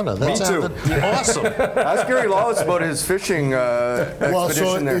 Montana. That Me too. sounded awesome. Ask Gary Lawless about his fishing Well, so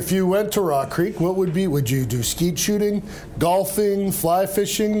expedition there. if you went to Rock Creek, would you do skeet shooting, golfing, fly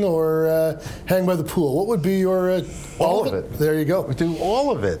fishing, or hang by the pool? What would be your All of it. There you go. Do all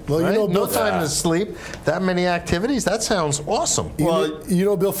of it. Well, you right? know, no Bill- time to sleep. That many activities. That sounds awesome. You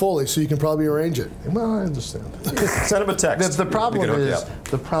know Bill Foley, so you can probably arrange it. Well, I understand. Send him a text. The problem We can hook you is up.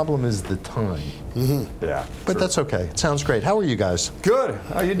 the problem is the time. Yeah. But that's okay. It sounds great. How are you guys? Good.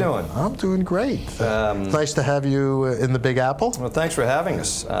 How you doing? I'm doing great. Nice to have you in the Big Apple. Well, thanks for having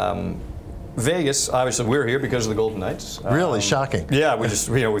us. Vegas, obviously, we're here because of the Golden Knights. Really shocking. Yeah, we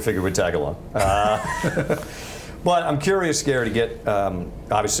figured we'd tag along. But I'm curious, Gary, to get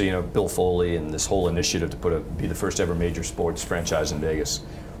obviously, Bill Foley and this whole initiative to be the first ever major sports franchise in Vegas.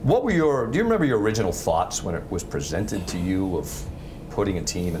 Do you remember your original thoughts when it was presented to you of putting a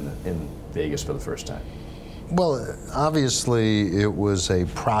team in Vegas for the first time? Well, obviously, it was a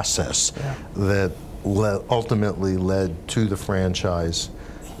process that ultimately led to the franchise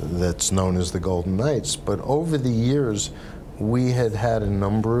that's known as the Golden Knights. But over the years, we had a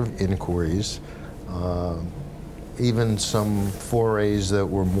number of inquiries, even some forays that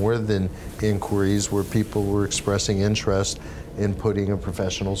were more than inquiries, where people were expressing interest in putting a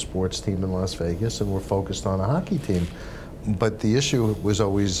professional sports team in Las Vegas, and were focused on a hockey team. But the issue was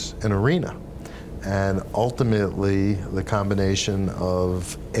always an arena. And ultimately, the combination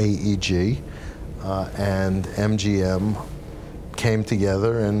of AEG and MGM came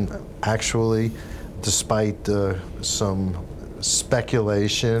together, and actually, despite some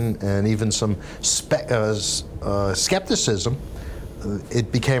speculation and even some skepticism,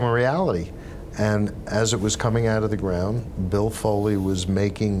 it became a reality. And as it was coming out of the ground, Bill Foley was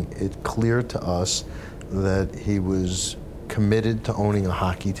making it clear to us that he was committed to owning a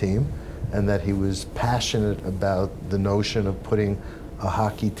hockey team and that he was passionate about the notion of putting a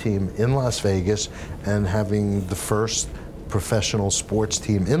hockey team in Las Vegas and having the first professional sports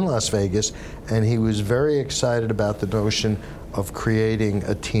team in Las Vegas, and he was very excited about the notion of creating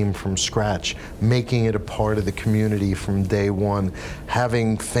a team from scratch, making it a part of the community from day one,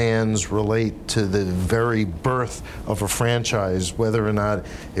 having fans relate to the very birth of a franchise, whether or not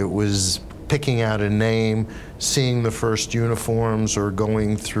it was picking out a name, seeing the first uniforms, or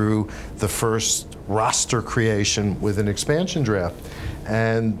going through the first roster creation with an expansion draft.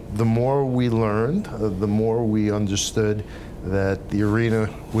 And the more we learned, the more we understood that the arena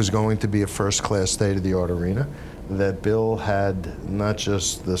was going to be a first-class state-of-the-art arena, that Bill had not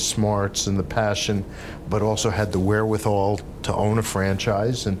just the smarts and the passion, but also had the wherewithal to own a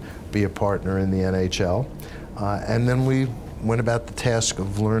franchise and be a partner in the NHL. And then we went about the task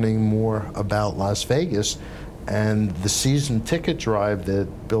of learning more about Las Vegas, and the season ticket drive that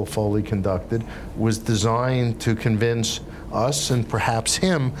Bill Foley conducted was designed to convince us and perhaps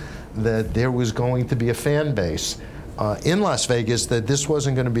him that there was going to be a fan base in Las Vegas, that this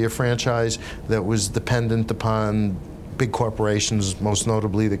wasn't going to be a franchise that was dependent upon big corporations, most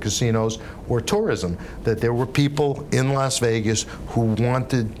notably the casinos, or tourism, that there were people in Las Vegas who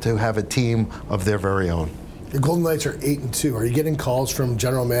wanted to have a team of their very own. The Golden Knights are 8-2. Are you getting calls from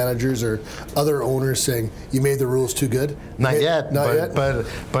general managers or other owners saying you made the rules too good? Not yet. But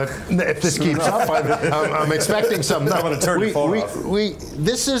if this keeps up, I'm expecting some. I'm going to turn your phone off.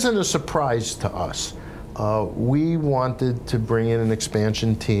 This isn't a surprise to us. We wanted to bring in an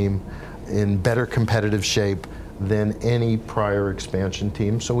expansion team in better competitive shape than any prior expansion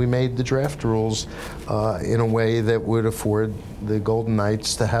team. So we made the draft rules in a way that would afford the Golden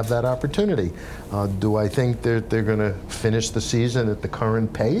Knights to have that opportunity. Do I think they're going to finish the season at the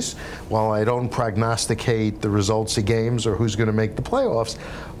current pace? While I don't prognosticate the results of games or who's going to make the playoffs,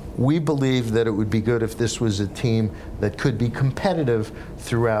 we believe that it would be good if this was a team that could be competitive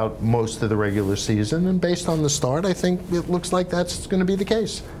throughout most of the regular season. And based on the start, I think it looks like that's going to be the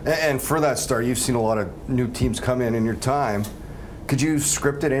case. And for that start, you've seen a lot of new teams come in your time. Could you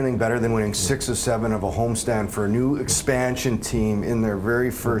script it anything better than winning 6 or 7 of a homestand for a new expansion team in their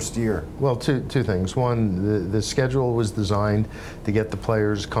very first year? Well, two things. One, the schedule was designed to get the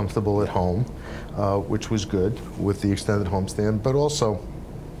players comfortable at home, which was good with the extended homestand, but also,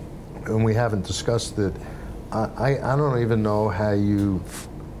 and we haven't discussed it, I don't even know how you,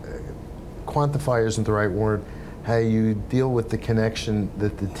 quantify isn't the right word, how you deal with the connection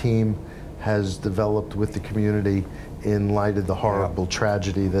that the team has developed with the community in light of the horrible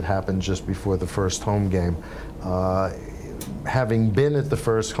tragedy that happened just before the first home game. Having been at the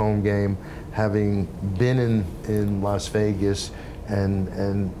first home game, having been in Las Vegas,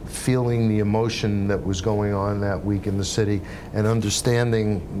 and feeling the emotion that was going on that week in the city, and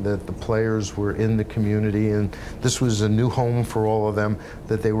understanding that the players were in the community, and this was a new home for all of them,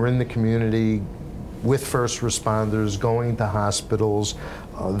 that they were in the community with first responders, going to hospitals,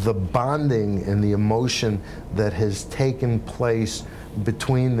 the bonding and the emotion that has taken place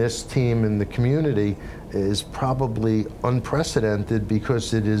between this team and the community is probably unprecedented,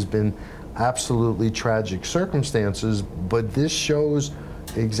 because it has been absolutely tragic circumstances, but this shows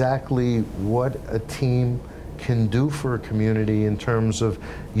exactly what a team can do for a community in terms of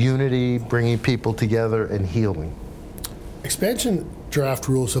unity, bringing people together, and healing. Expansion draft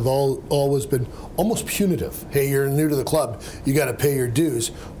rules have always been almost punitive. Hey, you're new to the club, you got to pay your dues.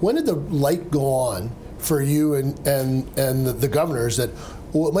 When did the light go on for you and the governors that,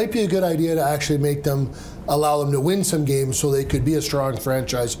 well, it might be a good idea to actually allow them to win some games so they could be a strong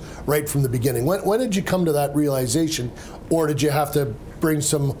franchise right from the beginning? When did you come to that realization, or did you have to bring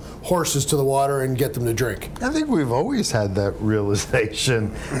some horses to the water and get them to drink? I think we've always had that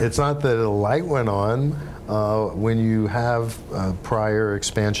realization. It's not that a light went on. When you have prior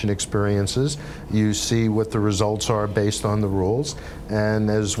expansion experiences, you see what the results are based on the rules. And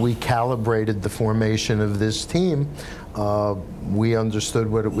as we calibrated the formation of this team, we understood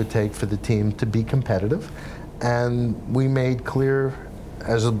what it would take for the team to be competitive. And we made clear,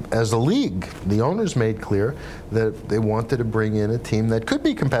 as a league, the owners made clear that they wanted to bring in a team that could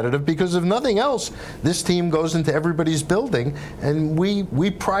be competitive, because if nothing else, this team goes into everybody's building, and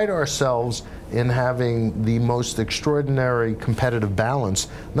we pride ourselves in having the most extraordinary competitive balance,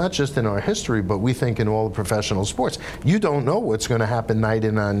 not just in our history, but we think in all the professional sports. You don't know what's going to happen night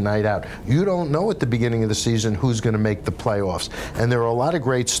in and night out. You don't know at the beginning of the season who's going to make the playoffs. And there are a lot of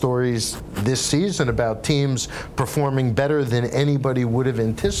great stories this season about teams performing better than anybody would have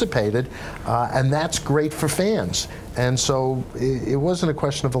anticipated, and that's great for fans. And so it wasn't a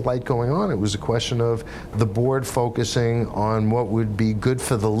question of a light going on. It was a question of the board focusing on what would be good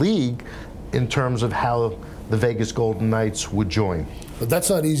for the league in terms of how the Vegas Golden Knights would join. But that's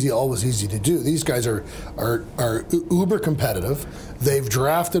not always easy to do. These guys are uber competitive. They've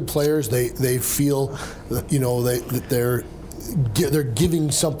drafted players. They feel, that they're giving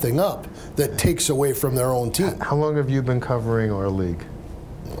something up that takes away from their own team. How long have you been covering our league?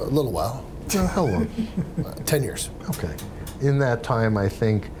 A little while. How long? 10 years. Okay. In that time, I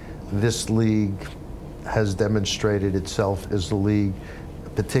think this league has demonstrated itself as the league,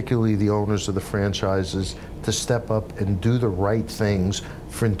 particularly the owners of the franchises, to step up and do the right things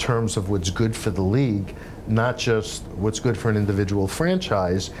in terms of what's good for the league, not just what's good for an individual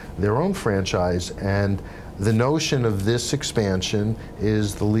franchise, their own franchise. And the notion of this expansion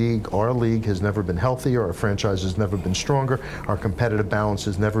is our league has never been healthier, our franchise has never been stronger, our competitive balance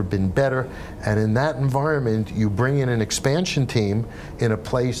has never been better. And in that environment, you bring in an expansion team in a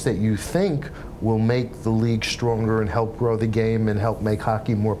place that you think will make the league stronger and help grow the game and help make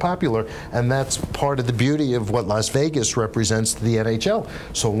hockey more popular. And that's part of the beauty of what Las Vegas represents to the NHL.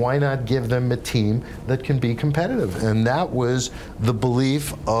 So why not give them a team that can be competitive? And that was the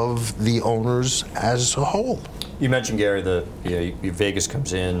belief of the owners as a whole. You mentioned, Gary, Vegas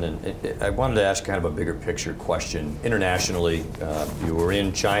comes in, and I wanted to ask kind of a bigger picture question. Internationally, you were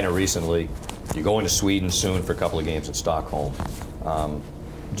in China recently. You're going to Sweden soon for a couple of games in Stockholm.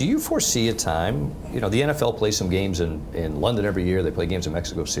 Do you foresee a time, the NFL plays some games in London every year, they play games in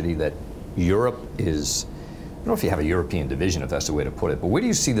Mexico City, that Europe is, I don't know if you have a European division, if that's the way to put it, but where do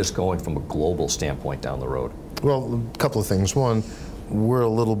you see this going from a global standpoint down the road? Well, a couple of things. One, we're a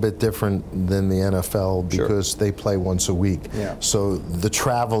little bit different than the NFL because they play once a week. Yeah. So the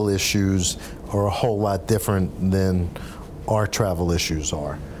travel issues are a whole lot different than our travel issues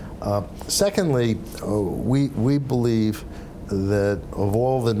are. Secondly, we believe that of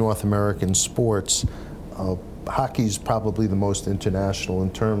all the North American sports, hockey's probably the most international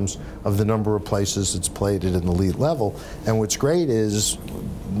in terms of the number of places it's played at an elite level. And what's great is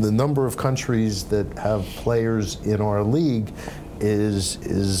the number of countries that have players in our league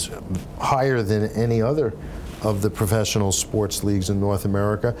is higher than any other of the professional sports leagues in North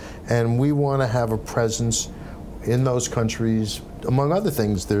America. And we want to have a presence in those countries. Among other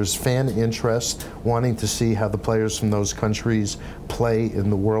things, there's fan interest, wanting to see how the players from those countries play in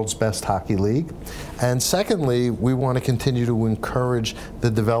the world's best hockey league. And secondly, we want to continue to encourage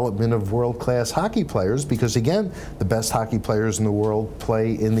the development of world-class hockey players because, again, the best hockey players in the world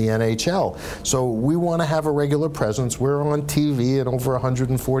play in the NHL. So we want to have a regular presence. We're on TV in over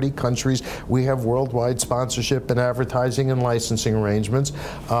 140 countries. We have worldwide sponsorship and advertising and licensing arrangements.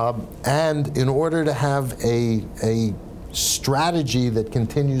 And in order to have a strategy that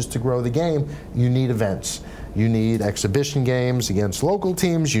continues to grow the game, you need events. You need exhibition games against local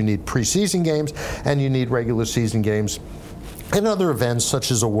teams, you need preseason games, and you need regular season games and other events such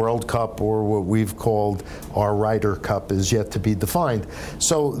as a World Cup or what we've called our Ryder Cup is yet to be defined.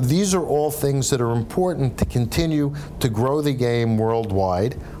 So these are all things that are important to continue to grow the game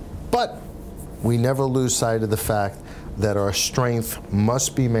worldwide, but we never lose sight of the fact that our strength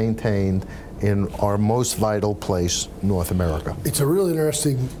must be maintained in our most vital place, North America. It's a really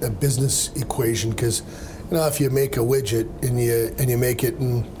interesting business equation because, if you make a widget and you make it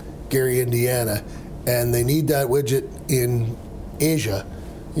in Gary, Indiana, and they need that widget in Asia,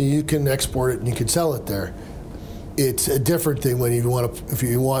 you can export it and you can sell it there. It's a different thing when if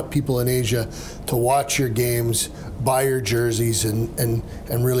you want people in Asia to watch your games, buy your jerseys, and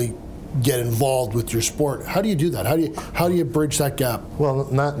really get involved with your sport. How do you do that? How do you bridge that gap? Well,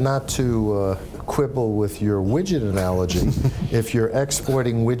 not to quibble with your widget analogy. If you're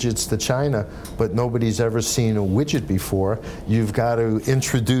exporting widgets to China, but nobody's ever seen a widget before, you've got to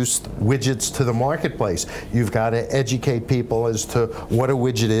introduce widgets to the marketplace. You've got to educate people as to what a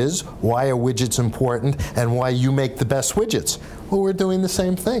widget is, why a widget's important, and why you make the best widgets. Well, we're doing the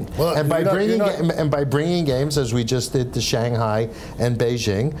same thing. Well, and by bringing games, as we just did to Shanghai and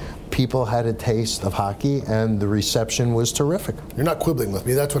Beijing, people had a taste of hockey, and the reception was terrific. You're not quibbling with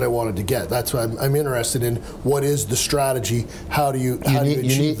me. That's what I wanted to get. That's what I'm interested in. What is the strategy? How do you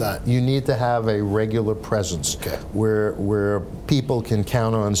achieve that? You need to have a regular presence where people can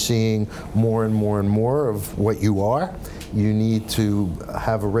count on seeing more and more and more of what you are. You need to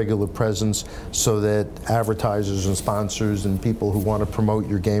have a regular presence so that advertisers and sponsors and people who want to promote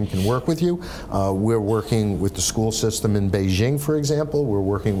your game can work with you. We're working with the school system in Beijing, for example. We're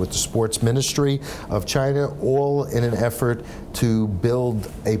working with the sports ministry of China, all in an effort to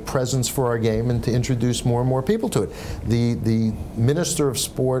build a presence for our game and to introduce more and more people to it. The Minister of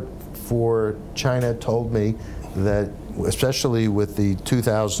Sport for China told me that, especially with the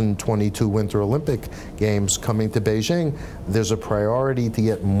 2022 Winter Olympic Games coming to Beijing, there's a priority to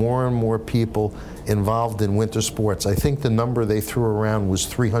get more and more people involved in winter sports. I think the number they threw around was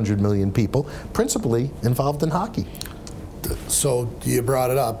 300 million people, principally involved in hockey. So you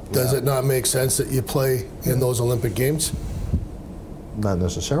brought it up. Does it not make sense that you play in those Olympic Games? Not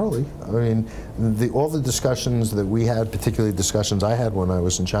necessarily. I mean, all the discussions that we had, particularly discussions I had when I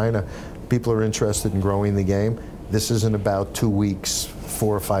was in China, people are interested in growing the game. This isn't about 2 weeks,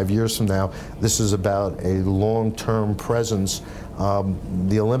 4 or 5 years from now. This is about a long-term presence.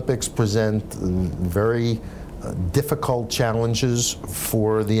 The Olympics present very difficult challenges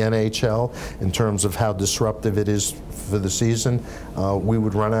for the NHL in terms of how disruptive it is for the season. We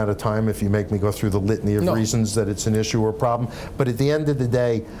would run out of time if you make me go through the litany of reasons that it's an issue or a problem. But at the end of the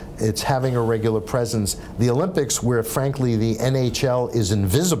day, it's having a regular presence. The Olympics, where frankly the NHL is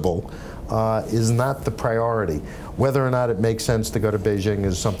invisible, is not the priority. Whether or not it makes sense to go to Beijing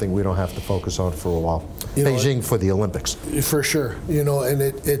is something we don't have to focus on for a while. Beijing for the Olympics. For sure. And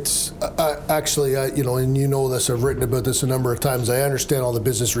it's actually, and you know this, I've written about this a number of times. I understand all the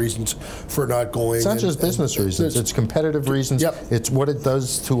business reasons for not going. It's not just business reasons. It's competitive reasons. Yep. It's what it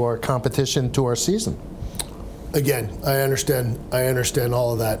does to our competition, to our season. Again, I understand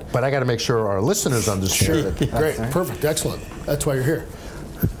all of that. But I got to make sure our listeners understand it. Great. Perfect. Excellent. That's why you're here.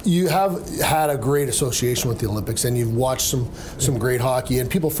 You have had a great association with the Olympics, and you've watched some great hockey, and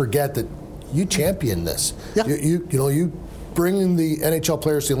people forget that you championed this. Yeah. You bringing the NHL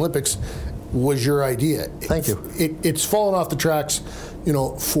players to the Olympics was your idea. Thank you. It's fallen off the tracks,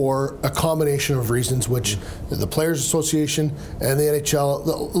 for a combination of reasons, which the Players Association and the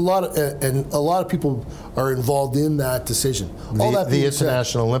NHL, a lot of people are involved in that decision. The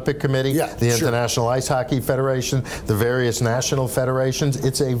International Olympic Committee, the International Ice Hockey Federation, the various national federations.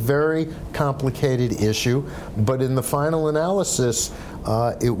 It's a very complicated issue, but in the final analysis,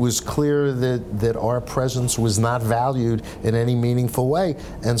 it was clear that our presence was not valued in any meaningful way,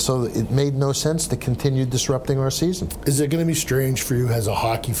 and so it made no sense to continue disrupting our season. Is it going to be strange for you as a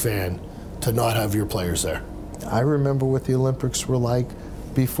hockey fan to not have your players there? I remember what the Olympics were like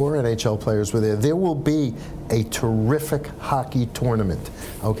before NHL players were there. There will be a terrific hockey tournament,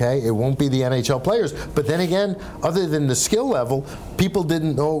 okay? It won't be the NHL players, but then again, other than the skill level, people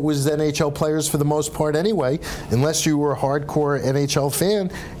didn't know it was NHL players for the most part anyway. Unless you were a hardcore NHL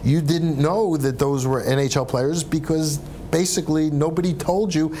fan, you didn't know that those were NHL players because basically nobody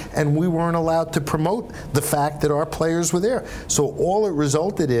told you, and we weren't allowed to promote the fact that our players were there. So all it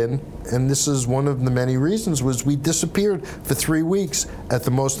resulted in, and this is one of the many reasons, was we disappeared for 3 weeks at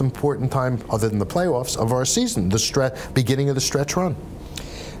the most important time, other than the playoffs, of our season, the beginning of the stretch run.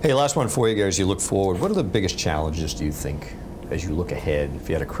 Hey, last one for you guys. You look forward. What are the biggest challenges, do you think, as you look ahead, if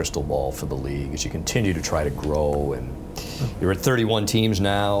you had a crystal ball for the league, as you continue to try to grow, and you're at 31 teams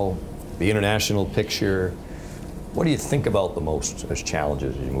now, the international picture? What do you think about the most as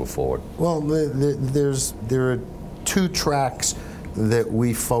challenges as you move forward? Well, there are 2 tracks that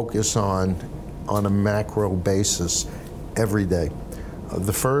we focus on a macro basis every day.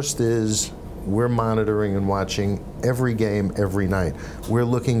 The first is we're monitoring and watching every game every night. We're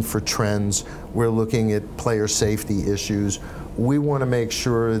looking for trends. We're looking at player safety issues. We want to make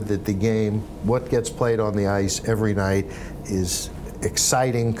sure that the game, what gets played on the ice every night, is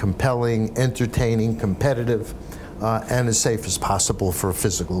exciting, compelling, entertaining, competitive, and as safe as possible for a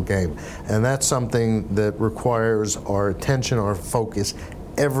physical game. And that's something that requires our attention, our focus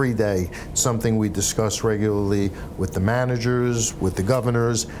every day, something we discuss regularly with the managers, with the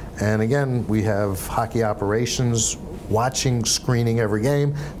governors, and again, we have hockey operations watching, screening every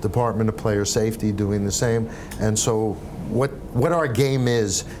game, Department of Player Safety doing the same, and so what our game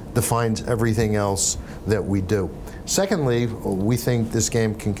is defines everything else that we do. Secondly, we think this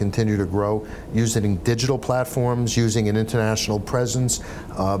game can continue to grow using digital platforms, using an international presence,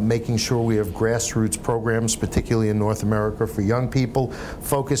 making sure we have grassroots programs, particularly in North America for young people,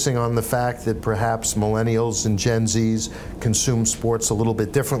 focusing on the fact that perhaps millennials and Gen Zs consume sports a little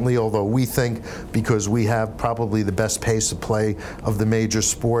bit differently, although we think because we have probably the best pace of play of the major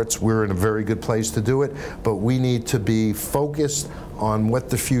sports, we're in a very good place to do it. But we need to be focused on what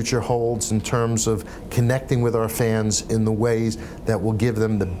the future holds in terms of connecting with our fans in the ways that will give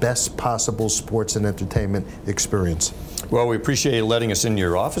them the best possible sports and entertainment experience. Well, we appreciate you letting us in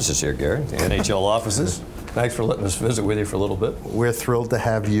your offices here, Gary, the NHL offices. Thanks for letting us visit with you for a little bit. We're thrilled to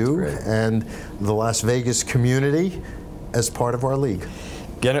have you and the Las Vegas community as part of our league.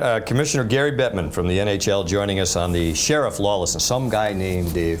 Commissioner Gary Bettman from the NHL joining us on the Sheriff Lawless and Some Guy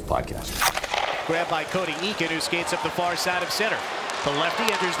Named Dave podcast. Grabbed by Cody Eakin, who skates up the far side of center. The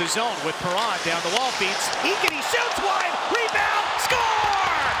lefty enters the zone with Perron down the wall, feeds Eakin, he shoots wide, rebound, score!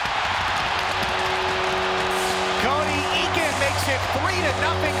 Cody Eakin makes it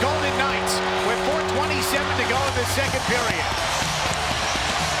 3-0 Golden Knights with 4:27 to go in the second period.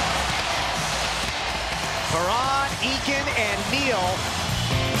 Perron, Eakin, and Neal.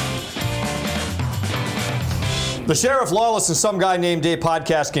 The Sheriff Lawless and Some Guy Named Dave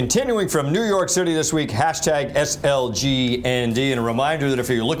podcast continuing from New York City this week, hashtag SLGND. And a reminder that if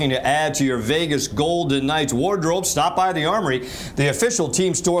you're looking to add to your Vegas Golden Knights wardrobe, stop by the Armory, the official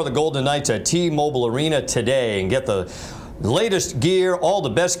team store of the Golden Knights at T-Mobile Arena today and get the latest gear, all the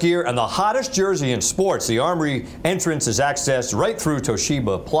best gear, and the hottest jersey in sports. The Armory entrance is accessed right through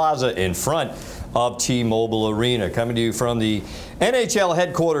Toshiba Plaza in front of T-Mobile Arena. Coming to you from the NHL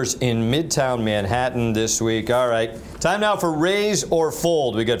headquarters in Midtown Manhattan this week. All right, time now for Raise or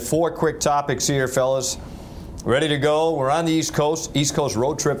Fold. We got 4 quick topics here, fellas. Ready to go? We're on the East Coast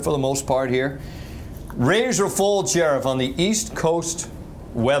road trip for the most part here. Raise or Fold, Sheriff, on the East Coast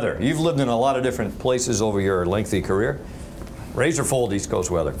weather. You've lived in a lot of different places over your lengthy career. Raise or fold East Coast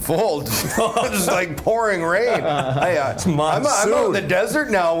weather? Fold. It's like pouring rain. I'm out in the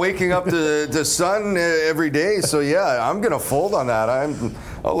desert now, waking up to the sun every day. So yeah, I'm gonna fold on that.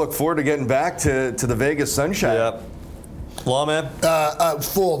 I'll look forward to getting back to the Vegas sunshine. Yep. Lawman?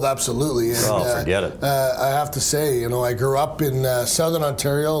 Fold, absolutely. And, forget it. I have to say, I grew up in Southern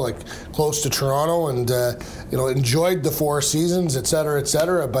Ontario, like close to Toronto, and enjoyed the 4 seasons, et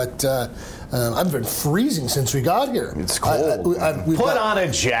cetera, but I've been freezing since we got here. It's cold. Put on a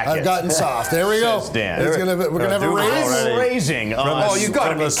jacket. I've gotten soft. There we go. Dan. We're gonna have a raise. Raising. You've got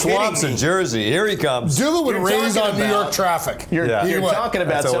from the swamps in Jersey. Here he comes. Dula would You're raise talking on New York traffic. You're talking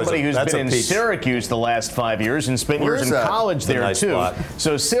about somebody who's been in peach. Syracuse the last 5 years and spent Where years is in that? college there nice too. spot.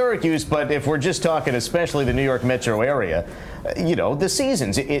 So Syracuse, but if we're just talking especially the New York metro area, the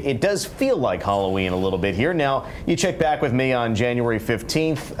seasons, it does feel like Halloween a little bit here. Now, you check back with me on January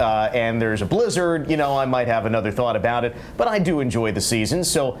 15th, and there's a blizzard. I might have another thought about it, but I do enjoy the season.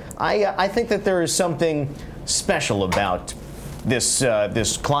 So I think that there is something special about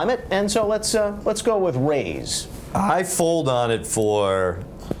this climate, and so let's go with Rays. I fold on it for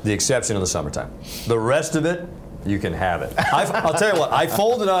the exception of the summertime. The rest of it, you can have it. I'll tell you what, I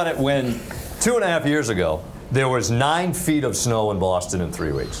folded on it when 2.5 years ago, there was 9 feet of snow in Boston in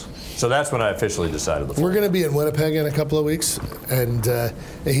 3 weeks. So that's when I officially decided to fold. We're going to be in Winnipeg in a couple of weeks, and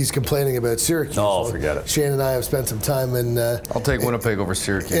he's complaining about Syracuse. Oh, forget it. Shane and I have spent some time in. I'll take Winnipeg over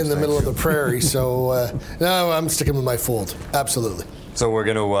Syracuse. In the middle of the prairie, so no, I'm sticking with my fold. Absolutely. So we're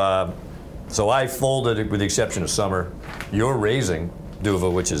going to. So I folded it with the exception of summer. You're raising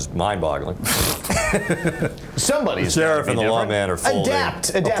Duva, which is mind-boggling. Somebody's Sheriff gotta and be the different. lawman are folding.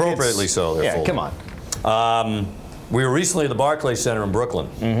 Adapt. Appropriately so. They're Yeah, folding. come on. We were recently at the Barclays Center in Brooklyn.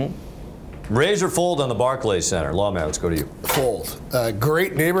 Mm-hmm. Raise or fold on the Barclays Center? Lawman, let's go to you. Fold.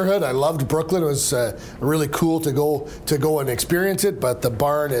 Great neighborhood. I loved Brooklyn. It was really cool to go and experience it. But the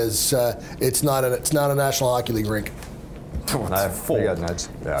barn is it's not a National Hockey League rink. Fold. Fold.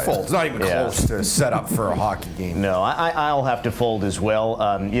 It's not even close to set up for a hockey game. No, I'll have to fold as well.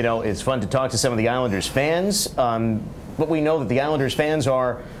 It's fun to talk to some of the Islanders fans, but we know that the Islanders fans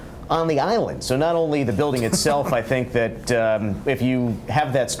are on the island. So not only the building itself, I think that if you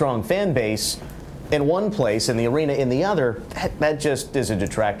have that strong fan base in one place and the arena in the other, that just is a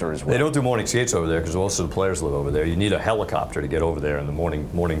detractor as well. They don't do morning skates over there because most of the players live over there. You need a helicopter to get over there in the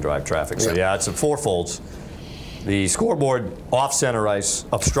morning drive traffic. So yeah, it's a 4 folds. The scoreboard off-center ice,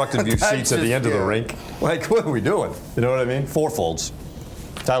 obstructed view seats at the end of the rink. Like, what are we doing? You know what I mean? 4 folds.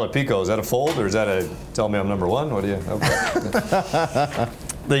 Tyler Pico, is that a fold or is that a tell me I'm number 1? What do you? Okay.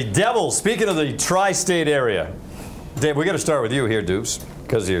 The Devils, speaking of the tri-state area, Dave, we got to start with you here, Dupes,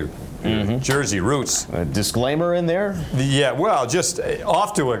 because you're Jersey roots. A disclaimer in there? Yeah, well, just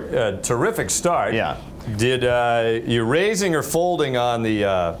off to a terrific start. Yeah. Did you raising or folding on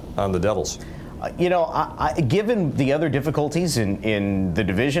the Devils? Given the other difficulties in the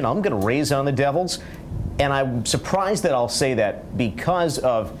division, I'm going to raise on the Devils. And I'm surprised that I'll say that because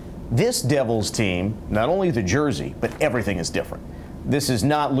of this Devils team, not only the jersey, but everything is different. This is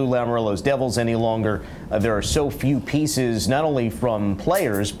not Lou Lamoriello's Devils any longer. There are so few pieces, not only from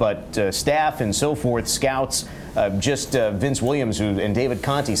players, but staff and so forth, scouts, Vince Williams and David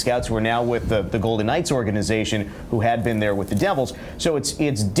Conte, scouts who are now with the Golden Knights organization, who had been there with the Devils. So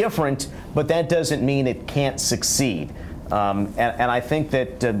it's different, but that doesn't mean it can't succeed. And I think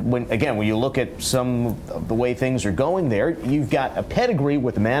that when you look at some of the way things are going there, you've got a pedigree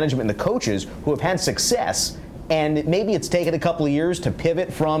with the management and the coaches who have had success. And maybe it's taken a couple of years to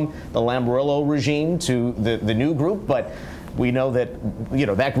pivot from the Lamoriello regime to the new group, but we know that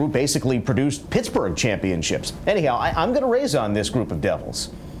that group basically produced Pittsburgh championships. Anyhow, I'm going to raise on this group of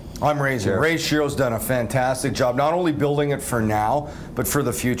Devils. I'm raising. Ray Shero's done a fantastic job, not only building it for now, but for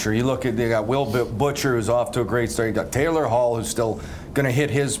the future. You look at, they got Will Butcher, who's off to a great start. You got Taylor Hall, who's still going to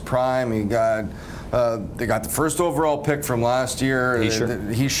hit his prime. You got they got the first overall pick from last year.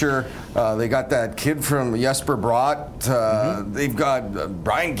 Heischer. They got that kid from Jesper Bratt. They've got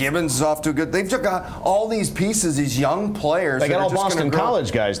Brian Gibbons is off to a good. They've just got all these pieces, these young players. They got all Boston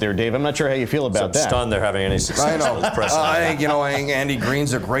College guys there, Dave. I'm not sure how you feel about that. I'm stunned they're having any success. I know. I think Andy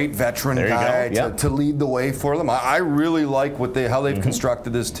Green's a great veteran guy to lead the way for them. I really like how they've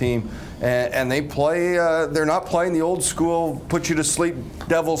constructed this team, and they play. They're not playing the old school put you to sleep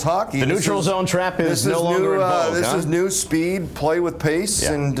Devils hockey. The neutral zone trap is no longer in vogue. This is new speed, play with pace,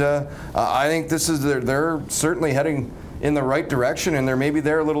 and I think this is they're certainly heading in the right direction, and they're maybe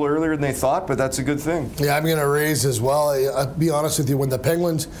there a little earlier than they thought, but that's a good thing. Yeah, I'm going to raise as well. I'll be honest with you, when the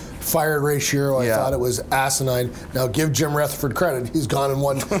Penguins fired Ray Shero, I thought it was asinine. Now, give Jim Rutherford credit. He's gone and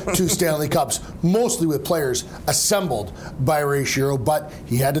won 2 Stanley Cups, mostly with players assembled by Ray Shero, but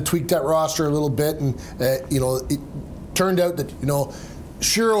he had to tweak that roster a little bit, and, it turned out that,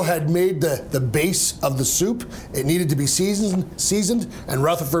 Shero had made the base of the soup. It needed to be seasoned, and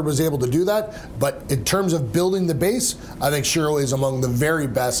Rutherford was able to do that. But in terms of building the base, I think Shero is among the very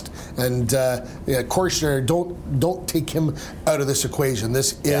best. And Corey Schneider, don't take him out of this equation.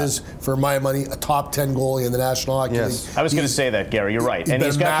 This is, for my money, a top 10 goalie in the National Hockey League. I was going to say that, Gary. You're right. And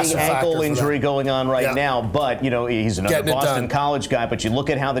he's got the ankle injury going on right now. But he's another Boston College guy. But you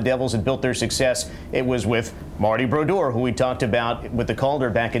look at how the Devils had built their success. It was with Marty Brodeur, who we talked about with the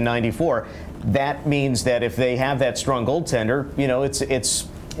Calder back in '94. That means that if they have that strong goaltender,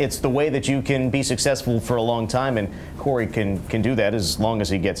 it's the way that you can be successful for a long time, and Corey can do that as long as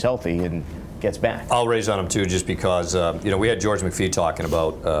he gets healthy and gets back. I'll raise on him too, just because we had George McPhee talking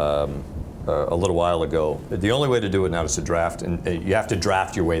about a little while ago. The only way to do it now is to draft, and you have to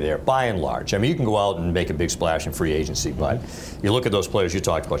draft your way there, by and large. I mean, you can go out and make a big splash in free agency, but you look at those players you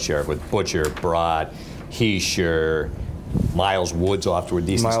talked about, Sheriff, with Butcher, Bratt, Heischer, Miles Woods off to a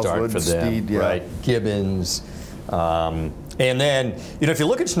decent start for them, right? Gibbons, and then if you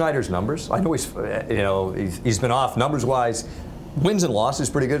look at Schneider's numbers, I know he's been off numbers-wise. Wins and losses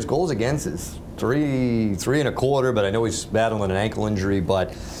pretty good. His goals against is 3.25, but I know he's battling an ankle injury.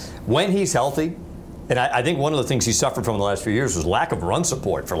 But when he's healthy, and I think one of the things he suffered from in the last few years was lack of run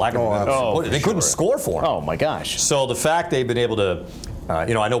support. They couldn't score for him. Oh my gosh! So the fact they've been able to. I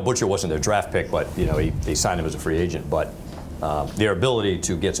know Butcher wasn't their draft pick, but they signed him as a free agent. But their ability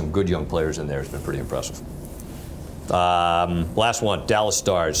to get some good young players in there has been pretty impressive. Last one, Dallas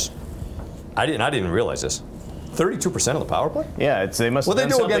Stars. I didn't realize this. 32% of the power play? Yeah, they must have done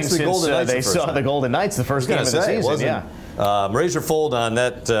something since they saw the Golden Knights the first game of the season. Razor fold on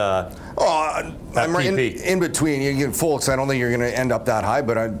that. I'm in between. You get full, because I don't think you're going to end up that high,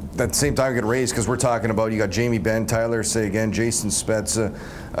 but at the same time, you get raised because we're talking about you got Jamie Benn, Tyler Seguin, Jason Spezza,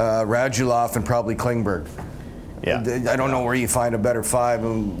 Radulov, and probably Klingberg. Yeah. I don't know where you find a better 5.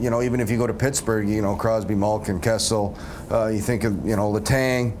 Even if you go to Pittsburgh, Crosby, Malkin, Kessel, you think of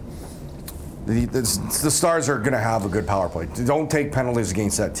Letang. The Stars are going to have a good power play. Don't take penalties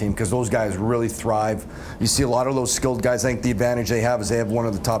against that team, because those guys really thrive. You see a lot of those skilled guys. I think the advantage they have is they have one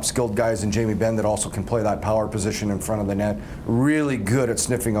of the top skilled guys in Jamie Benn that also can play that power position in front of the net. Really good at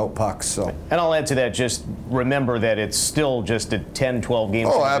sniffing out pucks. So. And I'll add to that, just remember that it's still just a 10, 12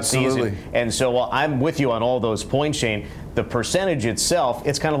 games into the season. And so I'm with you on all those points, Shane. the percentage itself,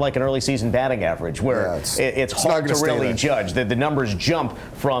 it's kind of like an early season batting average where it's hard to really judge. The numbers jump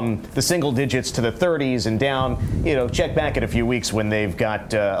from the single digits to the 30s and down. Check back in a few weeks when they've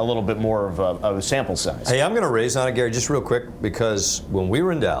got a little bit more of a sample size. Hey, I'm going to raise on it, Gary, just real quick, because when we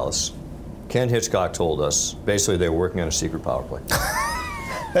were in Dallas, Ken Hitchcock told us basically they were working on a secret power play.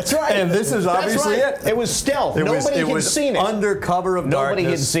 That's right. And this is obviously it. It was stealth. Nobody had seen it. Under cover of darkness. Nobody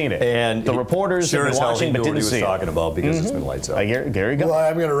had seen it. And the reporters sure had been watching but didn't see it. He knew what he was talking about because it's been lights out. Gary, go. Well,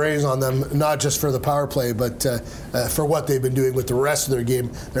 I'm going to raise on them, not just for the power play, but for what they've been doing with the rest of their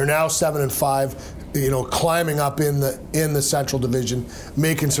game. They're now 7-5. Climbing up in the Central Division,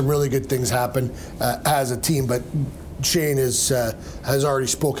 making some really good things happen as a team. But Shane has already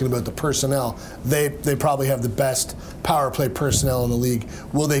spoken about the personnel. They probably have the best power play personnel in the league.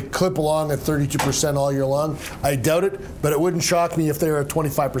 Will they clip along at 32% all year long? I doubt it, but it wouldn't shock me if they were a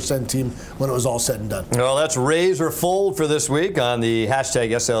 25% team when it was all said and done. Well, that's raise or fold for this week on the hashtag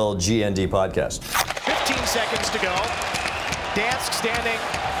SLGND podcast. 15 seconds to go. Dansk standing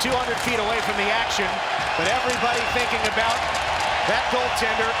 200 feet away from the action, but everybody thinking about that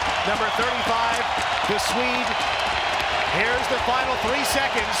goaltender, number 35, the Swede. Here's the final 3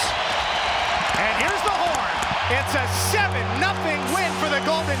 seconds, and here's the horn. It's a 7-0 win for the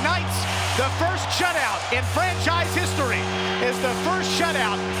Golden Knights. The first shutout in franchise history is the first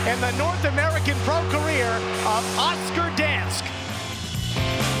shutout in the North American pro career of Oscar Dansk.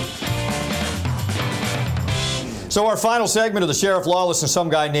 So our final segment of the Sheriff Lawless and Some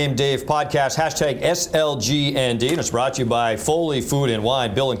Guy Named Dave podcast, hashtag SLGND, and it's brought to you by Foley Food and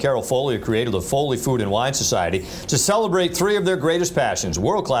Wine. Bill and Carol Foley have created the Foley Food and Wine Society to celebrate 3 of their greatest passions: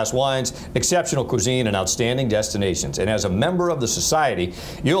 world-class wines, exceptional cuisine, and outstanding destinations. And as a member of the society,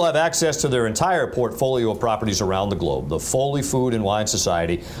 you'll have access to their entire portfolio of properties around the globe. The Foley Food and Wine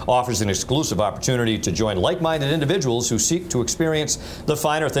Society offers an exclusive opportunity to join like-minded individuals who seek to experience the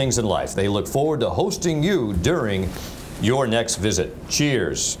finer things in life. They look forward to hosting you during your next visit.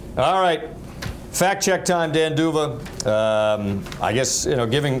 Cheers. All right. Fact check time, Dan Duva. I guess,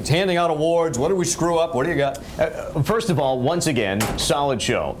 handing out awards. What did we screw up? What do you got? First of all, once again, solid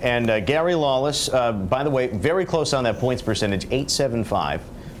show. And Gary Lawless, by the way, very close on that points percentage, 875,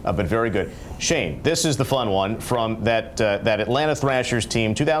 but very good. Shane, this is the fun one from that Atlanta Thrashers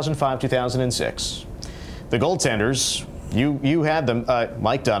team, 2005-2006. The goaltenders, you had them,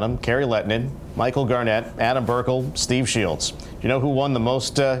 Mike Dunham, Kerry Lettinen, Michael Garnett, Adam Burkle, Steve Shields. Do you know who won the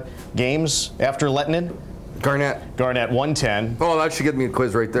most games after Lettinen? Garnett. Garnett, 110. Oh, that should get me a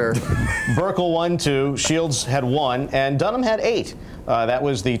quiz right there. Burkle won 2, Shields had 1, and Dunham had 8. That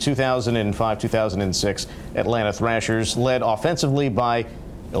was the 2005-2006 Atlanta Thrashers, led offensively by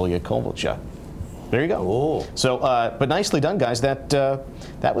Ilya Kovalchuk. There you go. Oh. So, but nicely done, guys.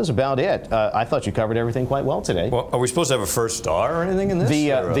 That was about it. I thought you covered everything quite well today. Well, are we supposed to have a first star or anything in this?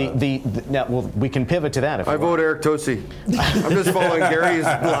 Now, well, we can pivot to that if I vote Eric Tosi. I'm just following Gary's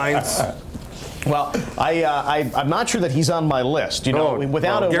lines. Well, I'm not sure that he's on my list.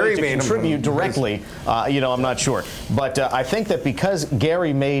 Without a way to contribute directly, I'm not sure. But I think that because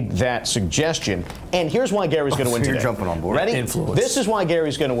Gary made that suggestion, and here's why Gary's going to win today. You're jumping on board. Ready? Influence. This is why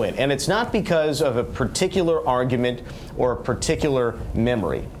Gary's going to win, and it's not because of a particular argument or a particular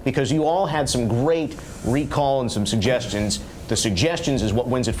memory, because you all had some great recall and some suggestions. The suggestions is what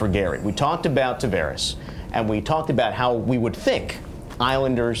wins it for Gary. We talked about Tavares, and we talked about how we would think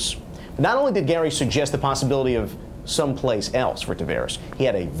Islanders. Not only did Gary suggest the possibility of someplace else for Tavares, he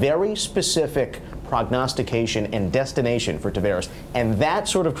had a very specific prognostication and destination for Tavares. And that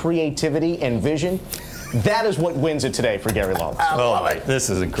sort of creativity and vision, that is what wins it today for Gary Lawless. This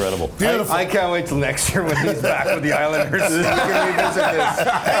is incredible. Beautiful. I can't wait till next year when he's back with the Islanders. We can revisit this.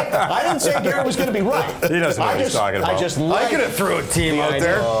 I didn't say Gary was going to be right. He doesn't know what he's talking about. I could have threw a team out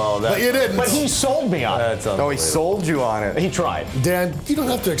there. But you didn't. But he sold me on it. No, he sold you on it. He tried. Dan, you don't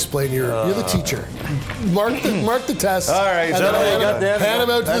have to explain. You're the teacher. Mark the test. All right, is that all you got, Dan? Hand them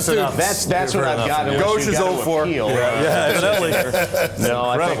out to the students. That's what I've got. Gauche is 0-4. Yeah, evidently. No,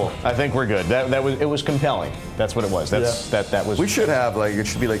 I think we're good. It was compelling. That's what it was. That was. We should have it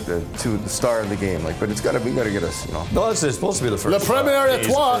should be like the star of the game, but we got to get us, No, it's supposed to be the first. Le premier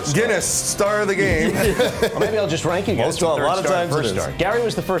étoile. Guinness star of the game. Or maybe I'll just rank you guys. A lot of times first star. Gary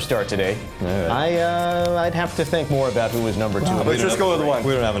was the first star today. I'd have to think more about who was number 2. Let's just go with 1.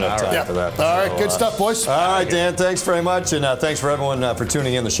 We don't have enough time for that. All right, good stuff, boys. All right, Dan, thanks very much. And thanks for everyone for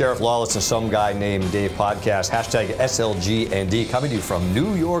tuning in. The Sheriff Lawless and Some Guy Named Dave podcast, hashtag SLGND, coming to you from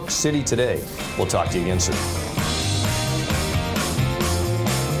New York City today. We'll talk to you again soon.